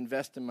opportunities to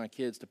invest in my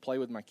kids, to play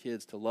with my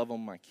kids, to love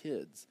on my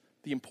kids,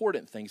 the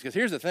important things. Because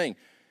here's the thing.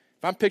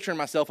 If I'm picturing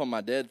myself on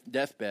my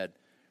deathbed,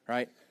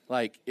 right,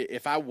 like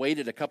if I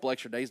waited a couple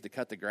extra days to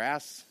cut the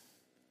grass,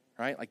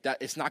 right, like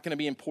that, it's not going to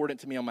be important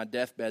to me on my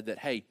deathbed that,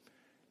 hey,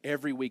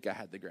 every week I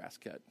had the grass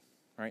cut,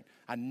 right?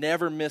 I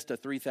never missed a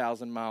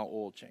 3,000-mile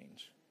oil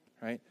change,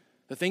 right?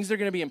 The things that are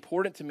going to be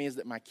important to me is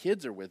that my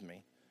kids are with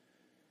me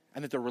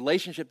and that the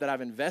relationship that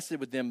I've invested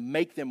with them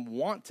make them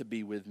want to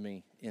be with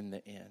me in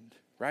the end,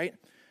 right?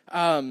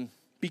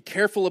 Be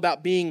careful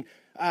about being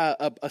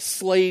a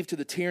slave to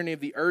the tyranny of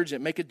the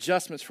urgent. Make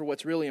adjustments for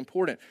what's really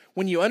important.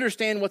 When you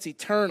understand what's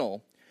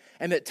eternal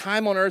and that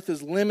time on earth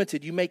is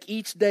limited, you make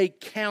each day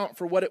count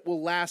for what it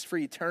will last for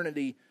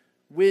eternity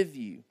with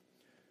you.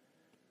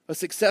 A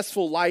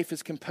successful life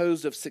is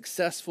composed of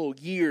successful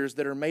years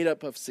that are made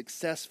up of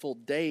successful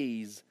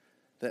days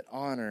that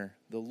honor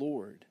the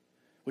Lord.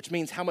 Which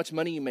means how much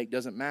money you make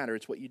doesn't matter.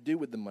 It's what you do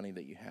with the money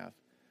that you have.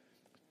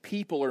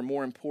 People are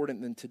more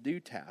important than to-do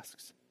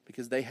tasks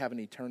because they have an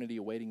eternity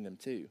awaiting them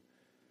too.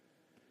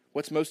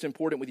 What's most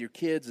important with your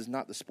kids is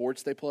not the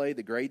sports they play,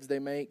 the grades they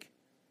make.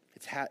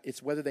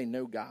 It's whether they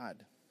know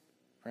God,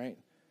 right?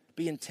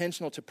 Be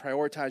intentional to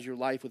prioritize your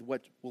life with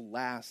what will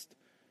last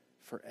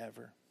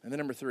forever. And then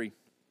number 3,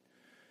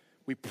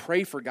 we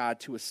pray for God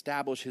to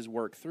establish his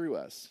work through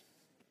us.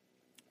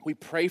 We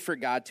pray for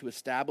God to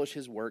establish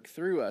his work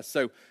through us.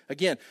 So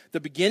again, the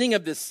beginning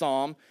of this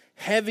psalm,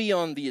 heavy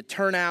on the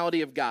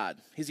eternality of God,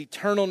 his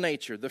eternal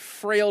nature, the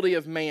frailty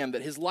of man,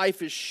 that his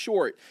life is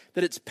short,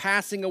 that it's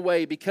passing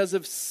away because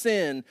of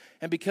sin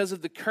and because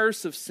of the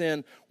curse of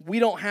sin. We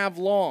don't have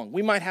long.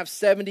 We might have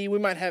 70, we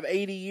might have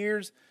 80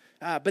 years,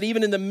 but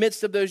even in the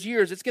midst of those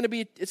years, it's going to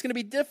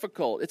be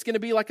difficult. It's going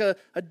to be like a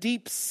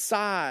deep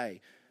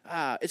sigh.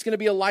 It's going to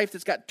be a life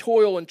that's got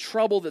toil and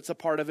trouble that's a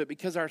part of it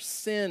because our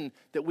sin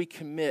that we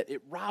commit,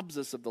 it robs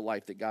us of the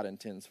life that God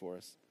intends for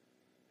us.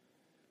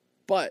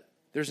 But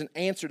there's an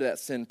answer to that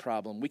sin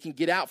problem. We can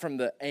get out from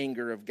the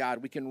anger of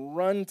God. We can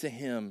run to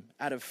him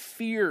out of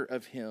fear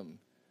of him.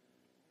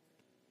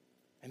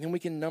 And then we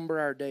can number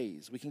our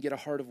days. We can get a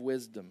heart of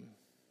wisdom.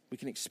 We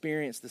can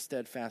experience the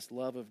steadfast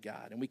love of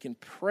God. And we can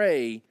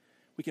pray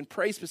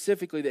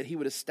specifically that he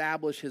would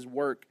establish his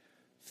work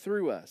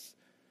through us.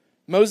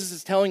 Moses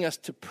is telling us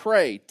to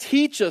pray.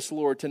 Teach us,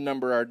 Lord, to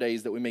number our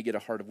days that we may get a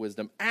heart of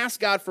wisdom. Ask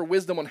God for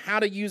wisdom on how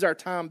to use our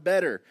time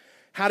better,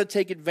 how to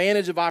take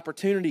advantage of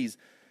opportunities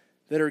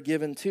that are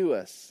given to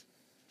us.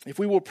 If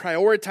we will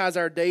prioritize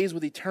our days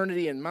with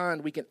eternity in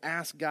mind, we can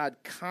ask God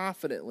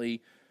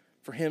confidently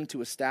for him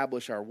to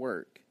establish our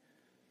work.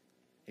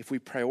 If we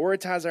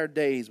prioritize our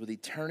days with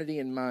eternity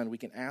in mind, we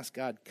can ask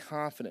God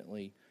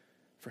confidently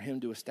for him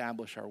to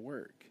establish our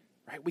work.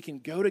 Right? We can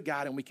go to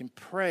God and we can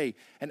pray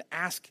and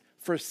ask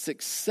for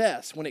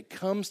success when it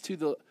comes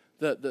to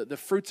the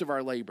fruits of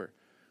our labor.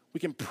 We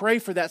can pray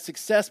for that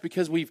success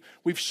because we've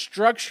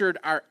structured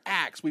our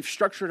acts, we've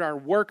structured our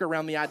work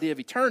around the idea of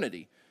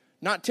eternity,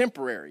 not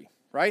temporary,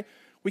 right?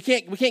 We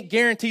can't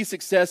guarantee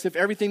success if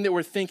everything that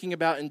we're thinking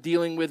about and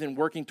dealing with and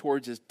working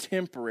towards is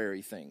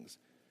temporary things.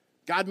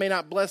 God may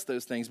not bless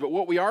those things, but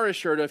what we are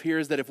assured of here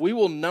is that if we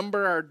will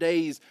number our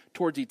days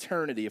towards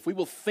eternity, if we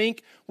will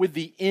think with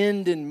the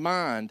end in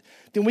mind,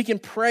 then we can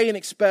pray and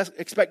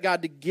expect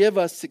God to give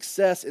us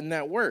success in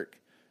that work,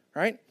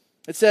 right?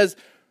 It says,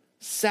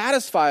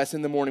 satisfy us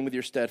in the morning with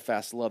your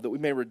steadfast love, that we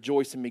may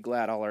rejoice and be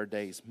glad all our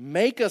days.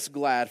 Make us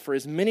glad for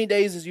as many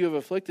days as you have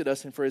afflicted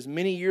us and for as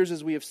many years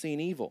as we have seen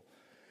evil.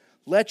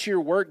 Let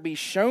your work be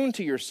shown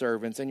to your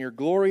servants and your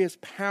glorious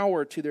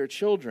power to their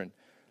children.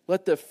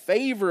 Let the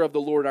favor of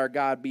the Lord our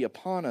God be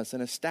upon us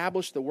and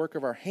establish the work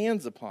of our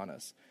hands upon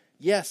us.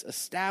 Yes,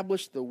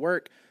 establish the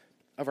work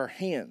of our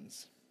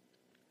hands.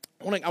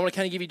 I want to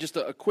kind of give you just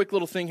a quick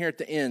little thing here at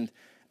the end.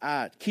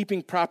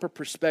 Keeping proper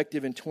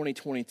perspective in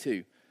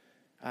 2022.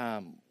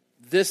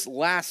 This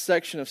last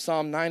section of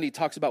Psalm 90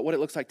 talks about what it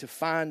looks like to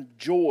find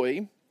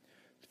joy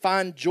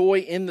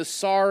in the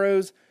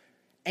sorrows,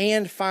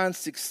 and find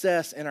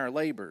success in our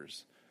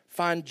labors.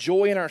 Find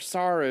joy in our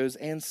sorrows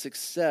and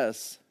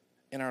success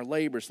in our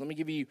labors. Let me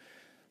give you,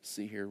 let's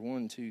see here,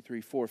 1, 2,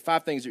 3, 4,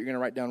 5 things that you're going to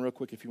write down real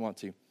quick if you want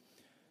to.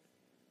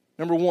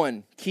 Number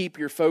 1, keep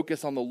your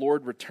focus on the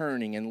Lord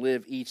returning and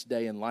live each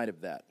day in light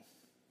of that.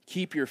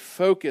 Keep your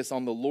focus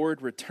on the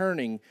Lord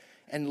returning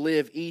and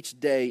live each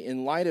day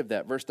in light of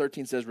that. Verse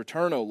 13 says,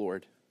 return, O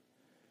Lord.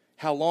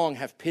 How long?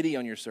 Have pity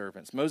on your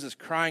servants. Moses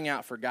crying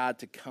out for God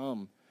to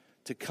come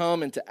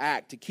and to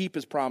act, to keep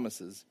his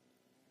promises.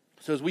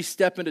 So as we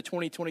step into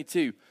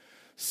 2022,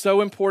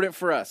 so important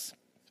for us,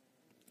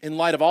 in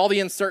light of all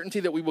the uncertainty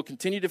that we will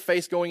continue to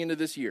face going into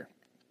this year,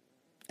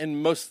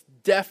 and most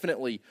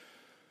definitely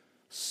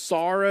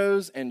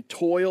sorrows and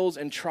toils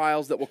and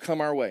trials that will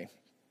come our way,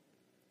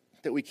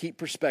 that we keep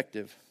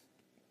perspective,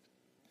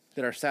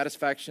 that our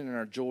satisfaction and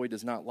our joy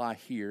does not lie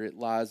here, it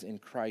lies in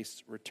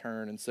Christ's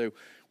return. And so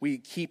we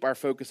keep our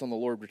focus on the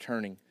Lord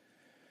returning,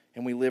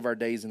 and we live our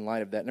days in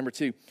light of that. Number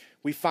 2,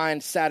 we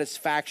find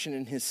satisfaction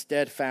in his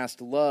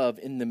steadfast love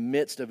in the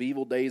midst of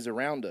evil days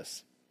around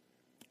us.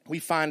 We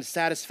find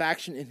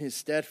satisfaction in his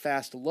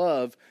steadfast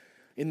love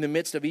in the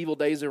midst of evil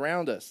days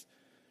around us.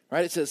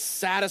 Right? It says,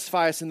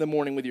 satisfy us in the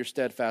morning with your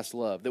steadfast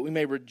love, that we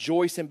may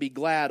rejoice and be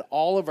glad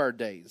all of our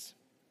days.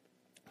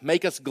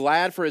 Make us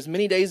glad for as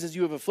many days as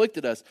you have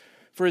afflicted us,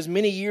 for as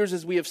many years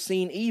as we have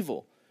seen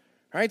evil.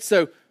 Right?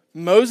 So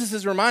Moses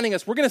is reminding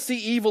us, we're going to see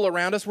evil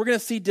around us. We're going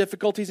to see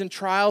difficulties and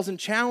trials and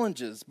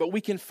challenges, but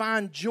we can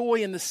find joy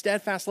in the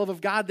steadfast love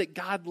of God, that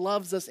God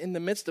loves us in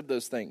the midst of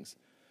those things.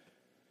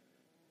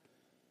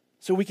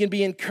 So we can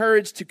be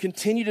encouraged to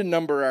continue to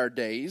number our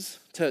days,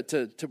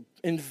 to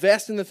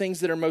invest in the things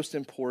that are most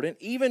important.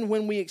 Even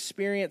when we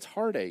experience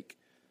heartache,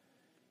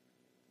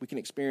 we can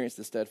experience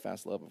the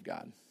steadfast love of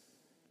God.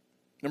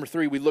 Number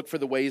 3, we look for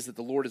the ways that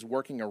the Lord is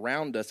working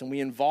around us, and we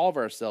involve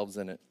ourselves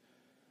in it.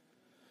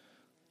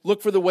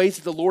 Look for the ways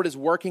that the Lord is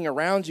working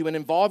around you and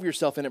involve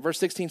yourself in it. Verse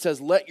 16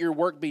 says, let your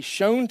work be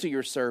shown to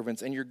your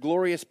servants and your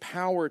glorious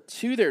power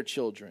to their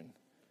children.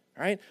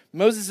 All right?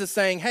 Moses is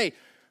saying, hey,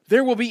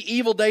 there will be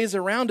evil days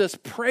around us.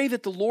 Pray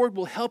that the Lord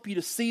will help you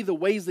to see the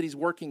ways that he's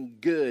working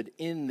good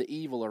in the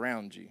evil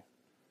around you.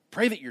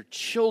 Pray that your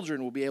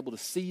children will be able to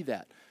see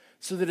that,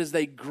 so that as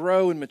they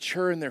grow and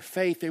mature in their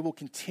faith, they will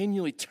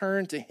continually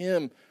turn to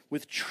Him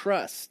with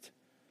trust.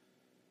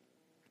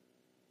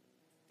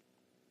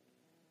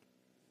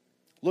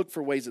 Look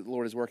for ways that the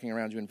Lord is working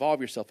around you.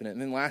 Involve yourself in it.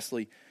 And then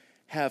lastly,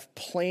 have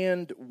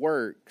planned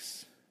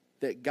works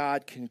that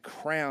God can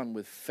crown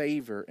with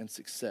favor and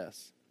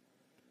success.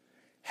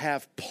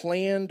 Have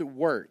planned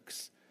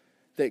works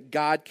that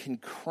God can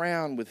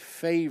crown with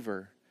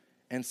favor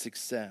and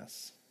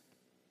success.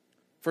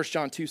 1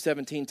 John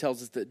 2:17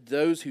 tells us that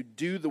those who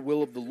do the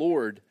will of the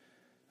Lord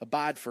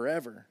abide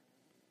forever.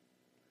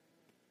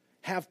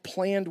 Have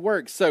planned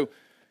works. So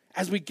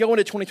as we go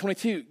into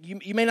 2022,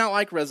 you may not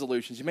like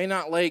resolutions. You may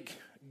not like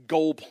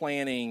goal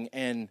planning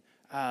and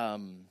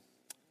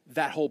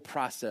that whole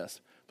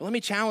process. But let me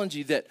challenge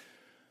you that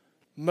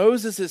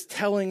Moses is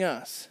telling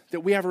us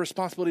that we have a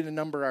responsibility to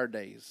number our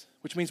days,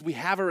 which means we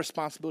have a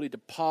responsibility to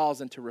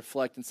pause and to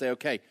reflect and say,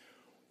 okay,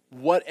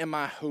 what am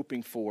I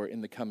hoping for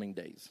in the coming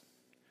days?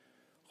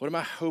 What am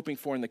I hoping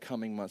for in the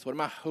coming months? What am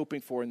I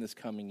hoping for in this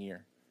coming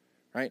year?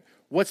 Right?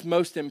 What's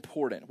most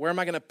important? Where am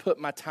I going to put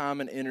my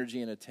time and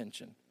energy and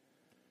attention?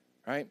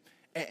 Right?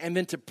 And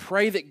then to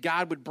pray that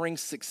God would bring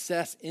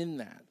success in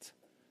that.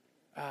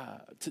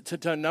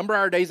 To number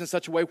our days in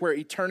such a way where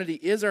eternity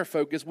is our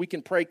focus, we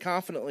can pray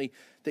confidently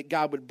that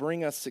God would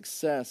bring us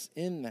success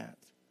in that.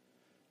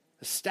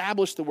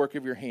 Establish the work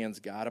of your hands,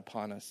 God,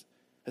 upon us.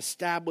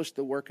 Establish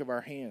the work of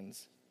our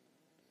hands.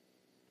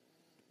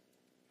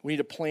 We need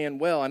to plan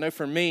well. I know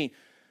for me,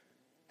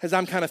 as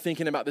I'm kind of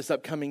thinking about this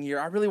upcoming year,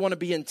 I really want to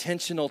be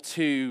intentional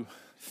to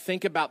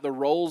think about the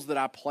roles that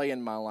I play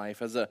in my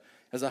life as a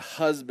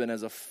husband,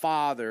 as a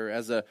father,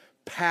 as a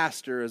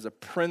pastor, as a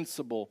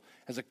principal,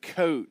 as a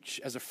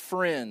coach, as a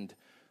friend.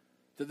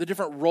 The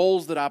different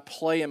roles that I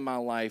play in my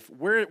life,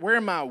 where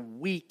am I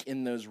weak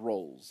in those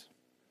roles?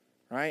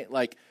 Right?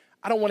 Like,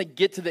 I don't want to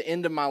get to the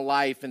end of my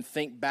life and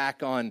think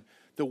back on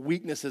the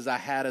weaknesses I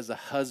had as a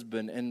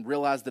husband and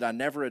realize that I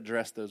never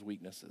addressed those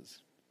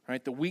weaknesses,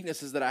 right? The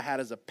weaknesses that I had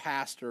as a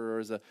pastor or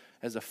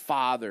as a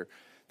father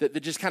that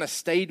just kind of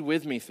stayed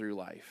with me through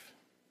life,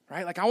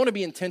 right? Like, I want to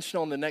be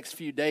intentional in the next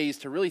few days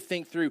to really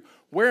think through,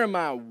 where am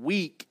I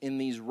weak in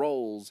these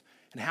roles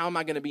and how am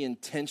I going to be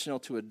intentional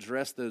to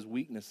address those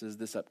weaknesses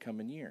this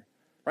upcoming year,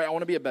 right? I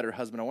want to be a better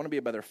husband. I want to be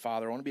a better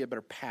father. I want to be a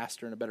better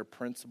pastor and a better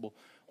principal.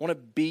 I want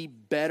to be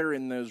better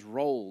in those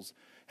roles.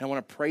 And I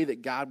want to pray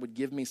that God would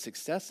give me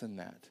success in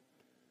that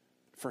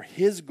for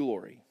His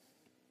glory,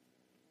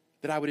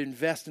 that I would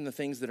invest in the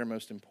things that are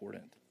most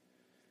important.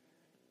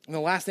 And the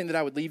last thing that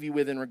I would leave you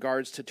with in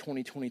regards to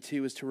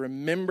 2022 is to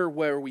remember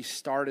where we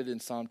started in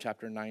Psalm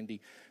chapter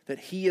 90, that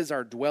He is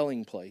our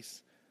dwelling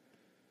place,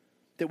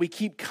 that we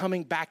keep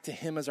coming back to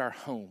Him as our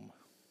home.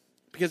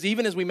 Because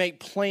even as we make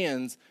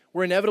plans,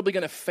 we're inevitably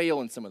going to fail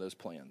in some of those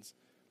plans.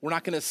 We're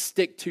not going to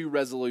stick to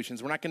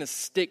resolutions. We're not going to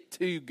stick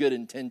to good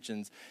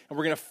intentions. And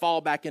we're going to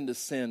fall back into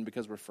sin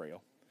because we're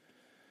frail.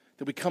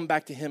 That we come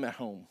back to Him at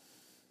home,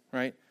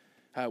 right?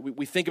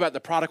 We think about the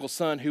prodigal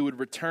son who would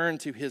return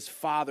to his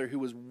father who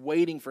was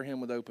waiting for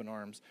him with open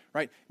arms,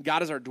 right?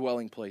 God is our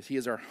dwelling place. He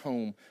is our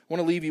home. I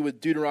want to leave you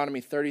with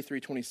Deuteronomy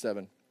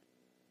 33:27.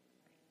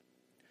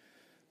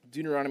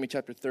 Deuteronomy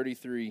chapter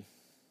 33,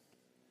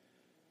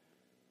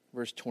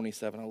 verse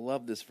 27. I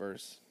love this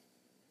verse.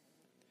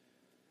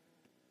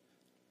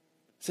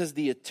 It says,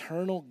 the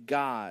eternal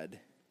God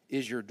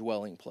is your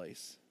dwelling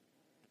place,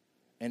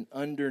 and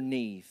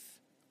underneath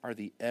are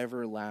the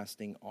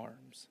everlasting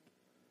arms.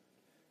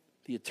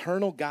 The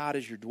eternal God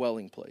is your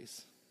dwelling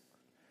place,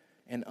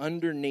 and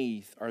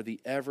underneath are the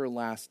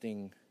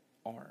everlasting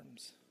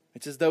arms.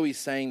 It's as though He's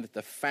saying that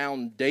the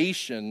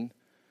foundation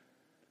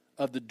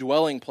of the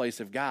dwelling place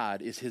of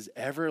God is His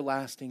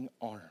everlasting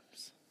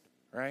arms,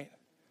 right?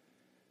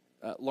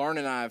 Lauren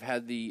and I have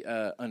had the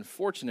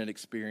unfortunate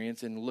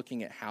experience in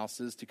looking at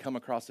houses to come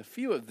across a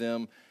few of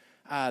them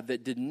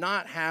that did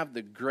not have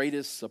the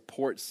greatest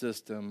support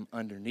system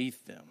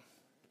underneath them,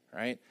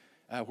 right?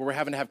 Where we're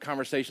having to have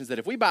conversations that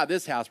if we buy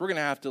this house, we're going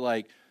to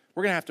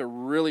have to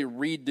really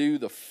redo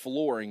the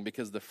flooring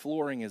because the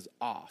flooring is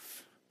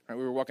off. Right?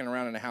 We were walking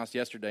around in a house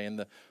yesterday and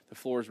the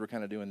floors were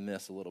kind of doing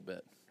this a little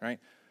bit, right?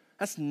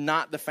 That's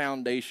not the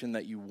foundation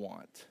that you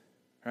want,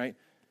 right?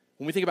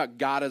 When we think about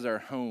God as our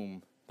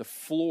home, the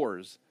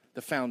floors,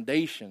 the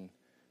foundation,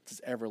 it's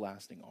His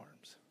everlasting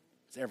arms.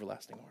 It's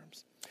everlasting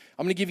arms.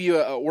 I'm going to give you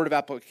a word of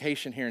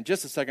application here in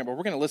just a second, but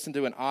we're going to listen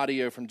to an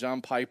audio from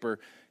John Piper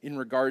in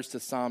regards to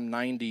Psalm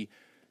 90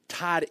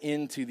 tied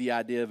into the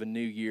idea of a new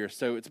year.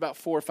 So it's about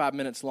 4 or 5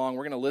 minutes long.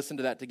 We're going to listen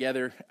to that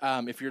together.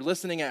 If you're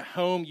listening at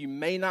home, you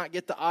may not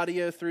get the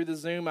audio through the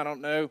Zoom. I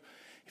don't know.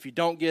 If you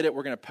don't get it,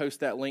 we're going to post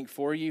that link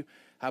for you.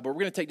 But we're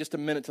going to take just a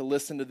minute to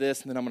listen to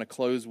this, and then I'm going to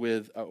close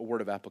with a word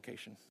of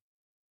application.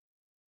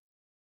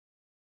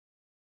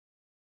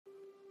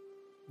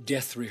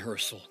 Death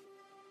rehearsal.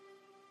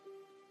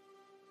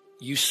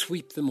 You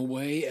sweep them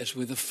away as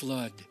with a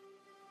flood.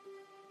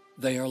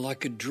 They are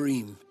like a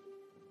dream,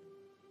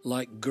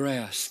 like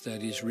grass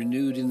that is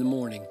renewed in the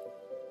morning.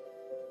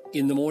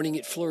 In the morning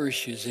it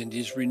flourishes and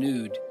is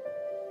renewed.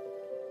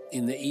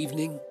 In the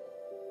evening,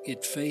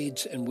 it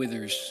fades and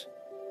withers.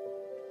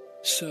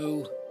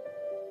 So,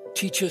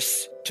 teach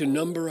us to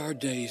number our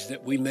days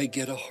that we may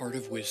get a heart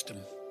of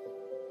wisdom.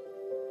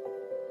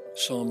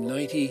 Psalm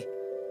 90,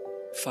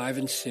 5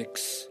 and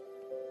 6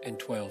 and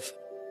 12.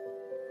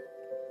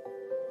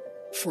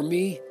 For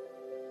me,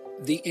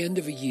 the end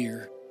of a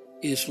year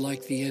is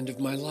like the end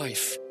of my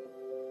life.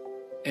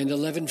 And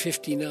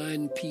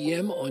 11:59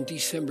 p.m. on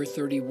December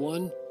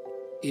 31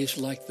 is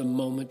like the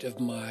moment of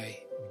my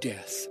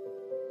death.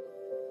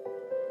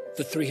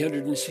 The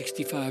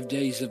 365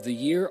 days of the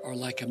year are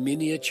like a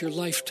miniature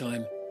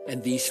lifetime,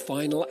 and these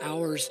final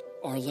hours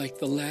are like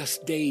the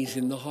last days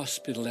in the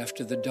hospital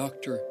after the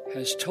doctor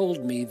has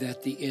told me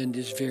that the end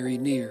is very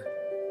near.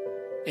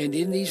 And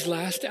in these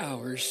last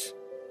hours,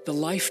 the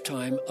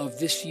lifetime of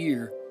this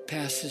year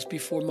passes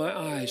before my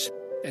eyes,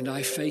 and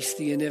I face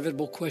the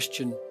inevitable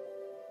question,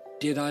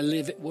 did I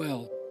live it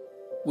well?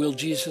 Will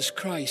Jesus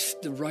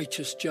Christ, the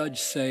righteous judge,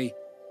 say,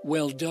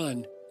 well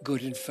done,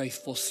 good and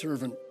faithful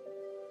servant?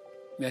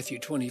 Matthew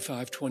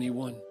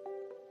 25:21.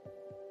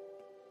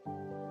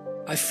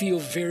 I feel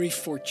very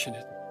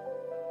fortunate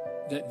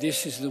that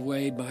this is the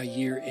way my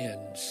year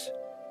ends.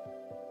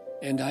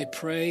 And I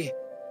pray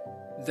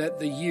that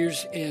the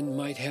year's end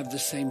might have the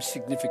same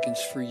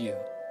significance for you.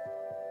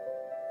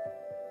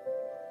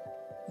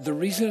 The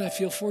reason I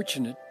feel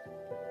fortunate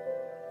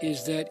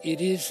is that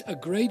it is a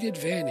great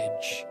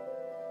advantage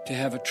to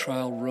have a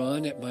trial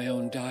run at my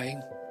own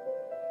dying.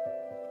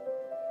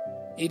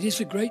 It is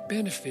a great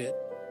benefit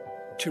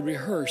to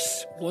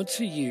rehearse once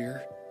a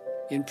year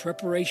in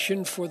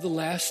preparation for the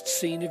last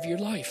scene of your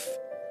life.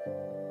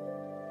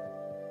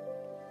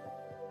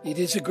 It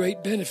is a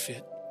great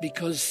benefit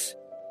because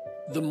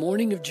the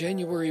morning of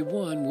January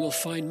 1 will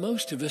find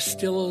most of us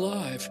still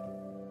alive,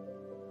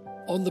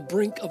 on the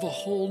brink of a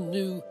whole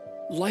new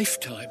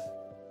lifetime,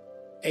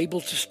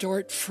 able to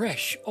start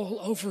fresh all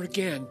over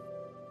again.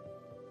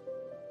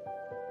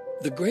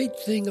 The great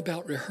thing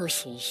about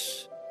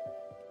rehearsals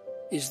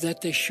is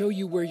that they show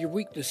you where your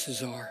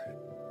weaknesses are,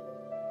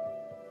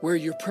 where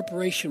your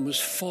preparation was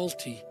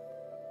faulty,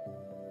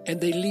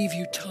 and they leave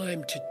you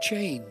time to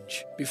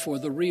change before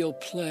the real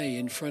play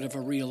in front of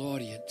a real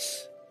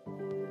audience.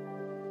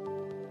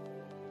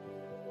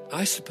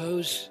 I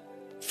suppose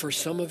for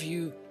some of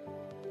you,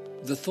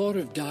 the thought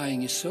of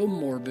dying is so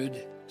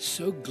morbid,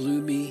 so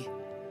gloomy,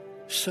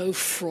 so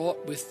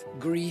fraught with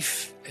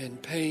grief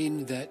and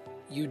pain that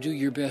you do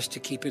your best to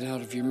keep it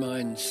out of your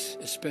minds,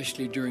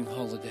 especially during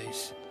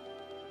holidays.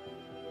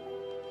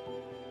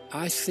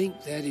 I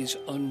think that is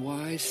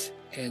unwise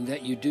and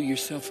that you do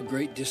yourself a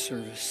great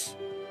disservice.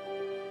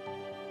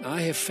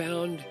 I have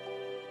found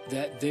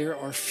that there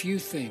are few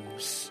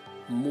things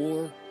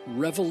more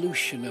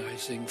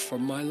revolutionizing for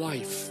my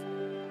life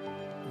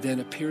than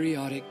a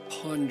periodic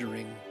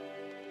pondering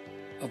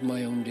of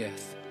my own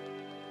death.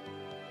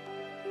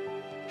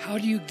 How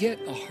do you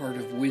get a heart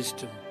of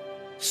wisdom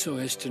so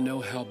as to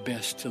know how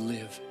best to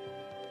live?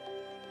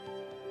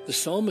 The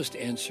psalmist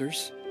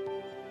answers,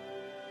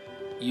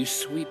 you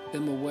sweep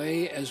them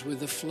away as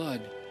with a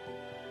flood.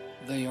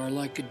 They are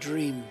like a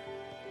dream,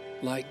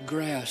 like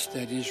grass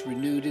that is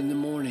renewed in the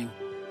morning.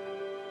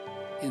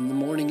 In the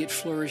morning it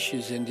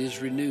flourishes and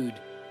is renewed.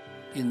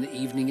 In the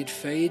evening it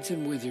fades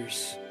and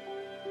withers.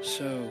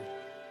 So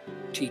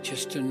teach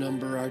us to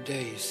number our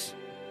days,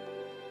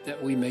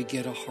 that we may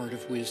get a heart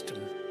of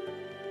wisdom.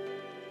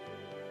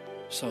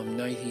 Psalm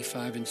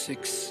 95 and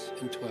 6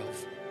 and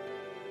 12.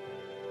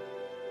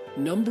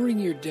 Numbering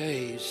your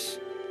days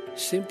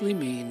simply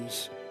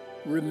means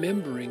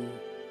remembering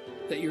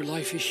that your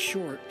life is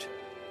short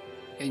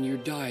and your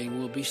dying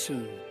will be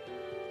soon.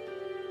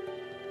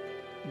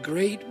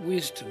 Great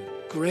wisdom,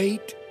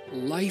 great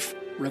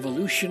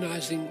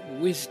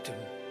life-revolutionizing wisdom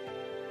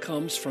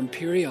comes from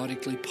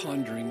periodically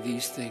pondering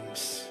these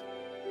things.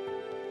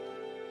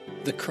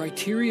 The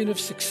criterion of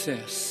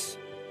success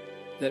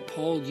that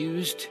Paul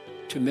used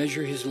to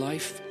measure his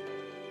life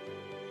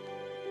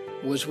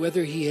was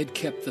whether he had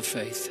kept the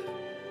faith.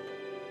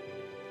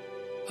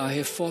 I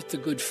have fought the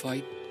good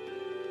fight.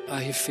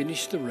 I have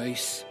finished the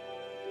race.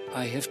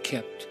 I have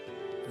kept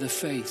the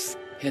faith.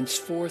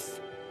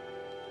 Henceforth,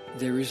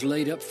 there is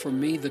laid up for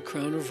me the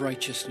crown of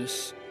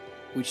righteousness,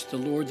 which the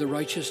Lord, the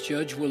righteous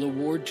judge, will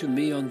award to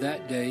me on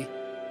that day,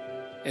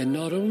 and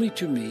not only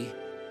to me,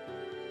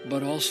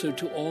 but also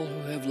to all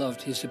who have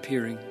loved his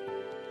appearing.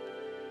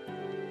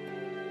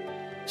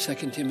 2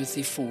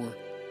 Timothy 4,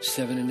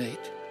 7 and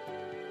 8.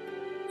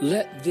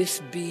 Let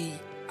this be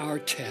our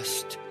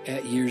test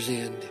at year's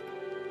end.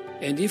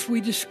 And if we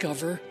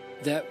discover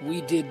that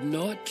we did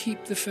not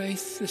keep the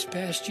faith this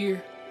past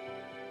year,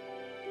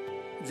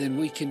 then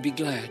we can be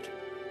glad,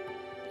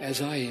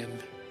 as I am,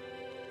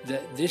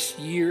 that this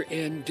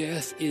year-end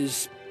death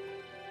is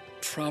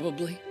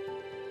probably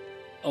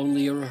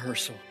only a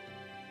rehearsal,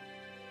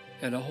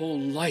 and a whole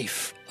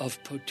life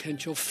of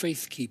potential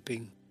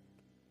faith-keeping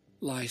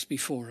lies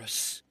before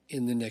us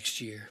in the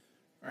next year.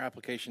 Our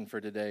application for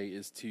today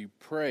is to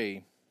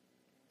pray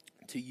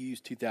to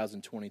use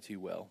 2022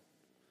 well.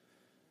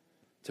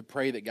 to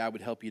pray that God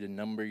would help you to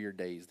number your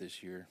days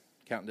this year.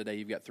 Counting today,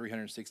 you've got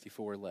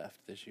 364 left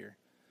this year.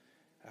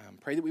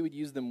 Pray that we would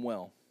use them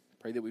well.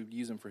 Pray that we would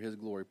use them for His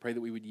glory. Pray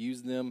that we would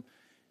use them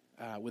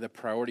with a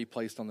priority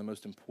placed on the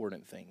most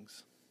important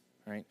things.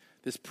 Right?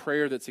 This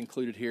prayer that's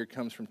included here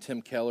comes from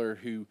Tim Keller,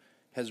 who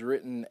has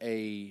written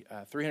a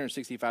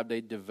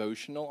 365-day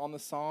devotional on the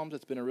Psalms.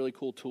 It's been a really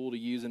cool tool to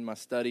use in my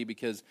study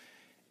because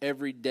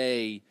every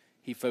day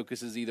he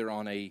focuses either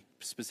on a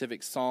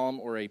specific psalm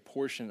or a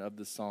portion of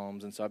the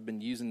Psalms. And so I've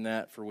been using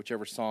that for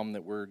whichever psalm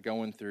that we're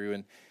going through.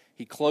 And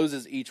he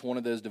closes each one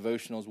of those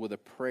devotionals with a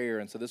prayer.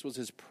 And so this was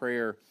his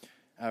prayer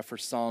for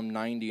Psalm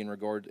 90 in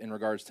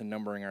regards to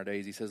numbering our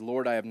days. He says,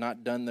 Lord, I have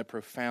not done the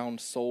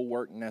profound soul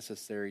work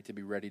necessary to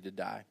be ready to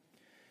die.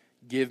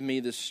 Give me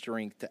the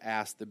strength to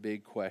ask the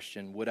big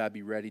question, would I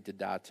be ready to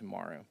die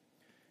tomorrow?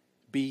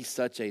 Be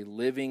such a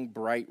living,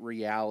 bright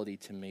reality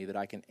to me that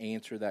I can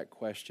answer that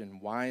question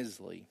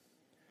wisely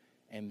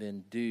and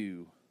then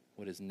do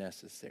what is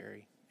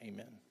necessary.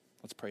 Amen.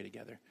 Let's pray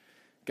together.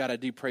 God, I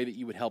do pray that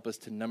you would help us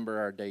to number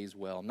our days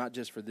well, not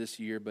just for this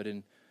year, but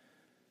in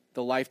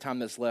the lifetime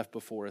that's left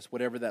before us,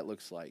 whatever that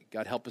looks like.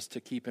 God, help us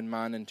to keep in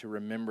mind and to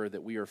remember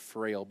that we are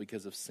frail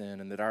because of sin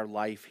and that our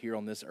life here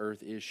on this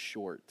earth is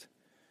short.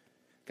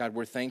 God,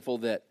 we're thankful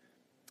that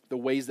the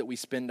ways that we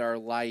spend our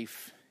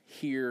life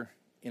here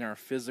in our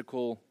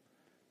physical,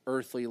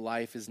 earthly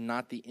life is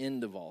not the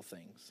end of all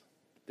things,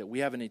 that we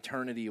have an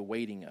eternity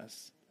awaiting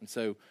us. And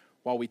so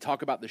while we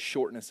talk about the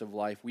shortness of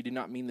life, we do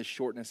not mean the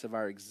shortness of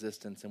our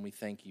existence, and we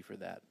thank you for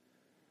that.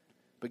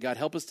 But God,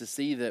 help us to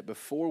see that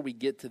before we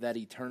get to that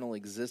eternal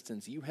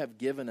existence, you have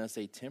given us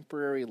a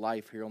temporary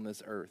life here on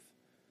this earth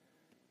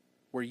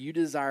where you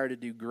desire to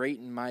do great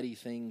and mighty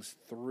things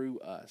through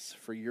us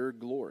for your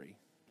glory.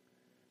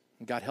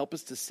 And God, help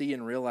us to see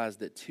and realize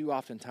that too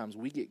oftentimes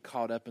we get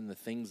caught up in the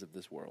things of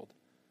this world,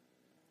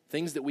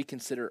 things that we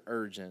consider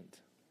urgent,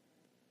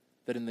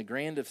 that in the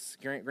grand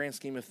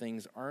scheme of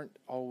things aren't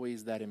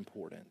always that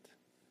important.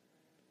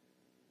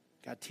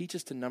 God, teach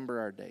us to number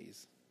our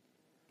days.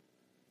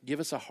 Give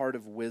us a heart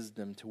of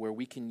wisdom to where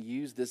we can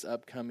use this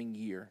upcoming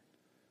year,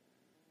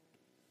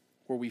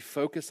 where we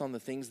focus on the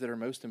things that are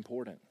most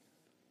important.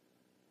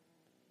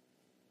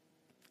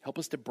 Help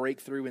us to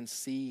break through and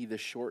see the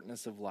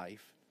shortness of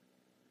life.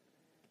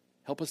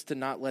 Help us to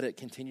not let it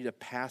continue to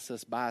pass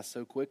us by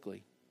so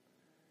quickly.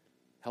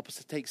 Help us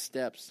to take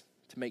steps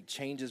to make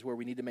changes where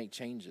we need to make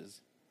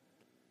changes.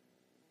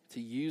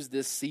 To use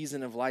this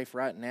season of life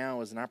right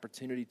now as an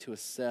opportunity to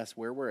assess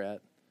where we're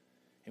at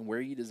and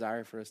where you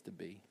desire for us to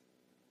be.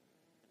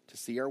 To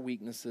see our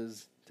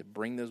weaknesses, to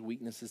bring those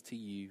weaknesses to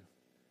you,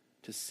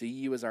 to see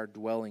you as our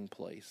dwelling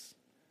place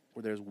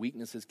where those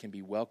weaknesses can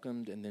be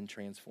welcomed and then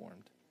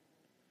transformed.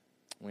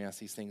 We ask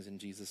these things in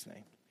Jesus'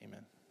 name.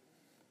 Amen.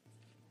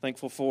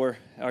 Thankful for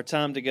our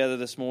time together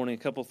this morning. A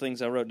couple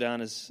things I wrote down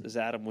as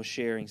Adam was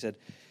sharing. He said,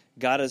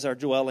 God is our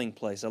dwelling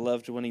place. I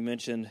loved when he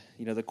mentioned,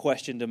 the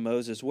question to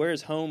Moses, where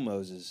is home,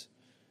 Moses?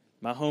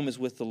 My home is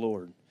with the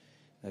Lord.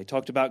 He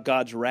talked about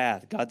God's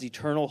wrath. God's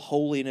eternal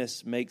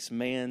holiness makes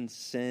man's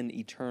sin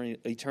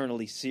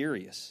eternally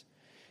serious.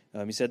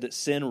 He said that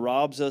sin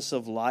robs us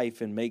of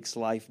life and makes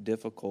life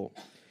difficult.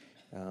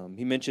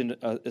 He mentioned,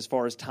 as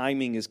far as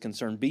timing is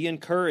concerned, be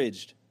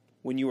encouraged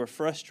when you are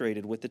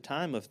frustrated with the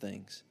time of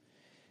things.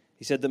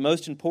 He said the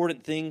most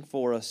important thing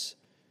for us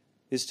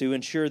is to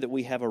ensure that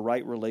we have a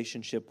right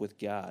relationship with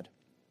God.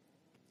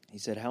 He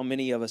said, how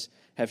many of us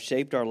have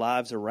shaped our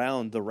lives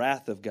around the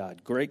wrath of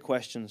God? Great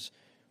questions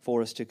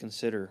for us to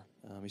consider.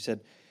 He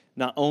said,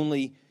 not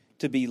only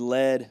to be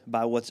led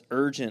by what's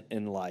urgent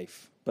in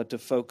life, but to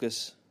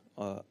focus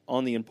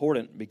on the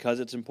important because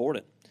it's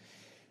important.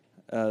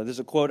 There's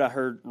a quote I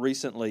heard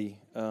recently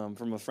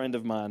from a friend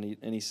of mine,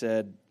 and he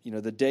said,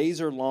 the days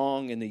are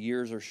long and the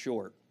years are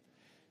short.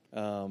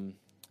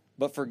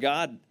 But for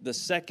God, the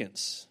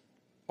seconds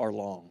are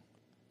long,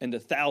 and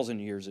 1,000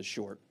 years is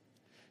short.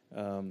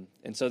 And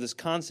so this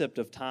concept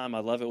of time, I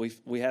love it.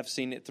 We have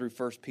seen it through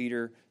 1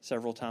 Peter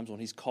several times when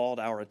he's called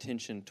our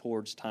attention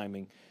towards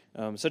timing.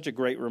 Such a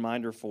great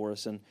reminder for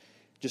us. And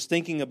just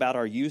thinking about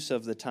our use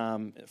of the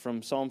time,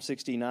 from Psalm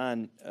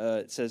 69,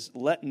 it says,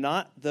 let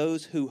not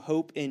those who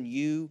hope in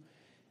you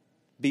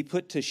be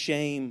put to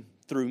shame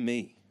through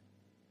me.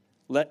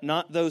 Let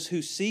not those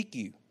who seek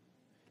you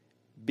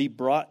be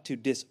brought to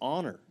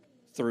dishonor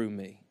through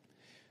me.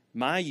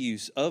 My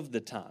use of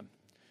the time,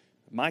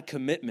 my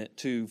commitment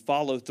to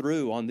follow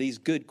through on these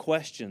good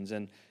questions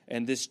and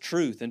this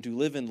truth and to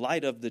live in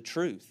light of the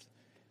truth.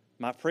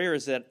 My prayer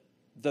is that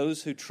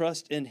those who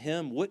trust in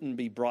him wouldn't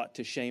be brought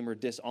to shame or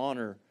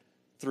dishonor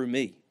through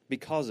me,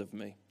 because of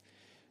me.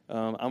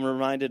 I'm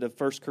reminded of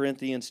 1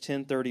 Corinthians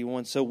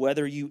 10:31. So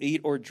whether you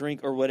eat or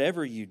drink or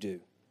whatever you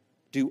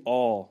do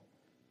all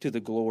to the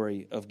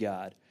glory of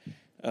God.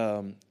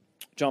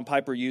 John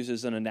Piper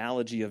uses an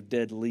analogy of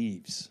dead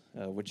leaves,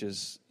 which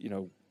is,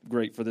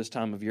 great for this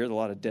time of year. There's a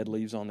lot of dead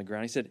leaves on the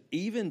ground. He said,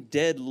 even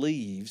dead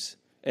leaves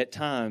at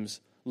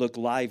times look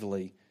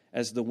lively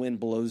as the wind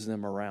blows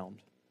them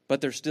around. but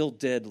they're still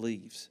dead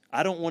leaves.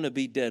 I don't want to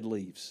be dead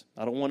leaves.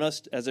 I don't want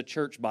us as a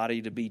church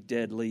body to be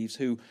dead leaves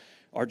who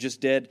are just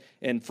dead.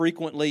 And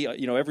frequently,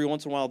 every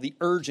once in a while, the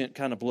urgent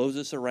kind of blows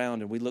us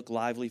around and we look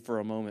lively for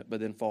a moment, but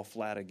then fall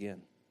flat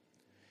again.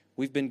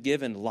 We've been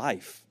given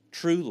life,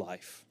 true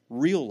life,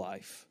 real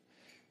life.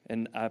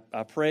 And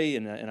I pray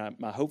and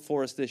my hope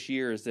for us this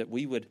year is that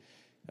we would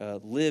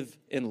live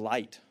in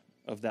light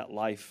of that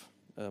life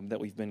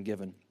that we've been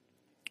given.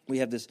 We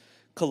have this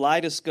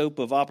kaleidoscope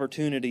of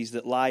opportunities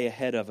that lie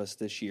ahead of us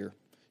this year,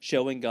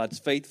 showing God's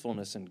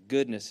faithfulness and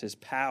goodness, His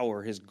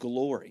power, His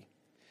glory.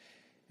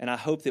 And I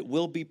hope that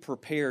we'll be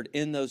prepared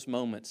in those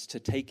moments to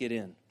take it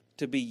in,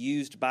 to be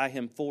used by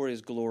Him for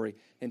His glory,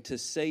 and to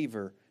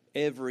savor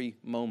every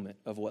moment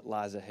of what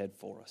lies ahead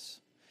for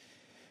us.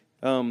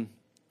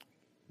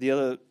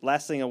 The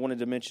last thing I wanted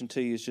to mention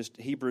to you is just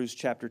Hebrews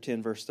chapter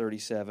 10, verse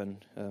 37.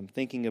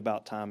 Thinking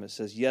about time, it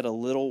says, "Yet a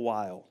little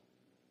while,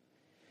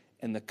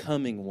 and the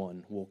coming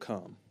one will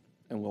come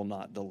and will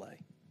not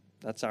delay."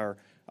 That's our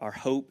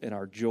hope and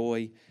our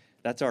joy.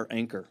 That's our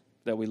anchor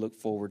that we look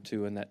forward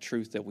to and that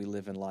truth that we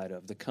live in light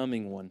of. The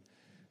coming one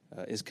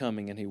is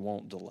coming and He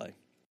won't delay.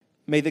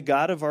 May the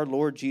God of our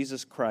Lord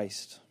Jesus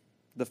Christ,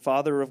 the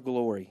Father of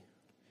glory,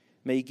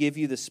 may He give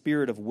you the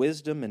spirit of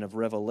wisdom and of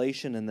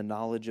revelation and the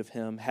knowledge of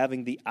Him,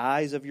 having the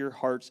eyes of your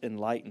hearts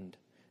enlightened,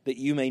 that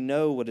you may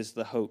know what is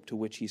the hope to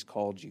which He's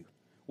called you.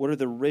 What are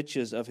the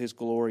riches of His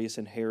glorious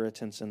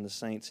inheritance in the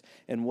saints,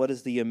 and what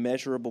is the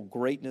immeasurable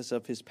greatness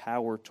of His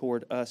power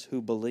toward us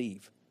who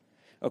believe?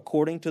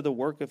 According to the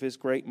work of His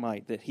great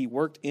might, that He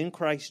worked in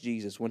Christ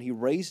Jesus when He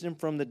raised Him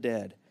from the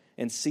dead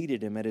and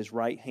seated Him at His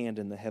right hand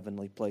in the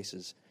heavenly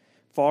places,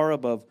 far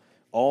above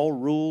all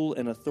rule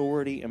and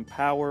authority and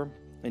power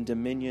and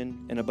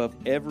dominion, and above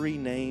every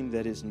name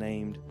that is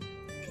named,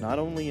 not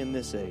only in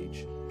this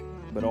age,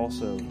 but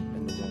also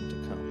in the one to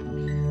come.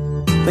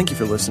 Thank you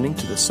for listening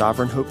to the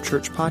Sovereign Hope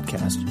Church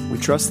podcast. We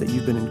trust that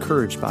you've been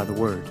encouraged by the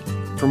Word.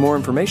 For more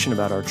information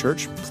about our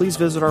church, please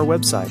visit our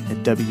website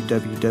at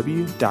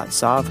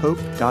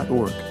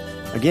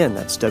www.sovhope.org. Again,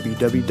 that's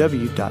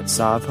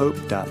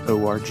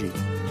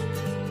www.sovhope.org.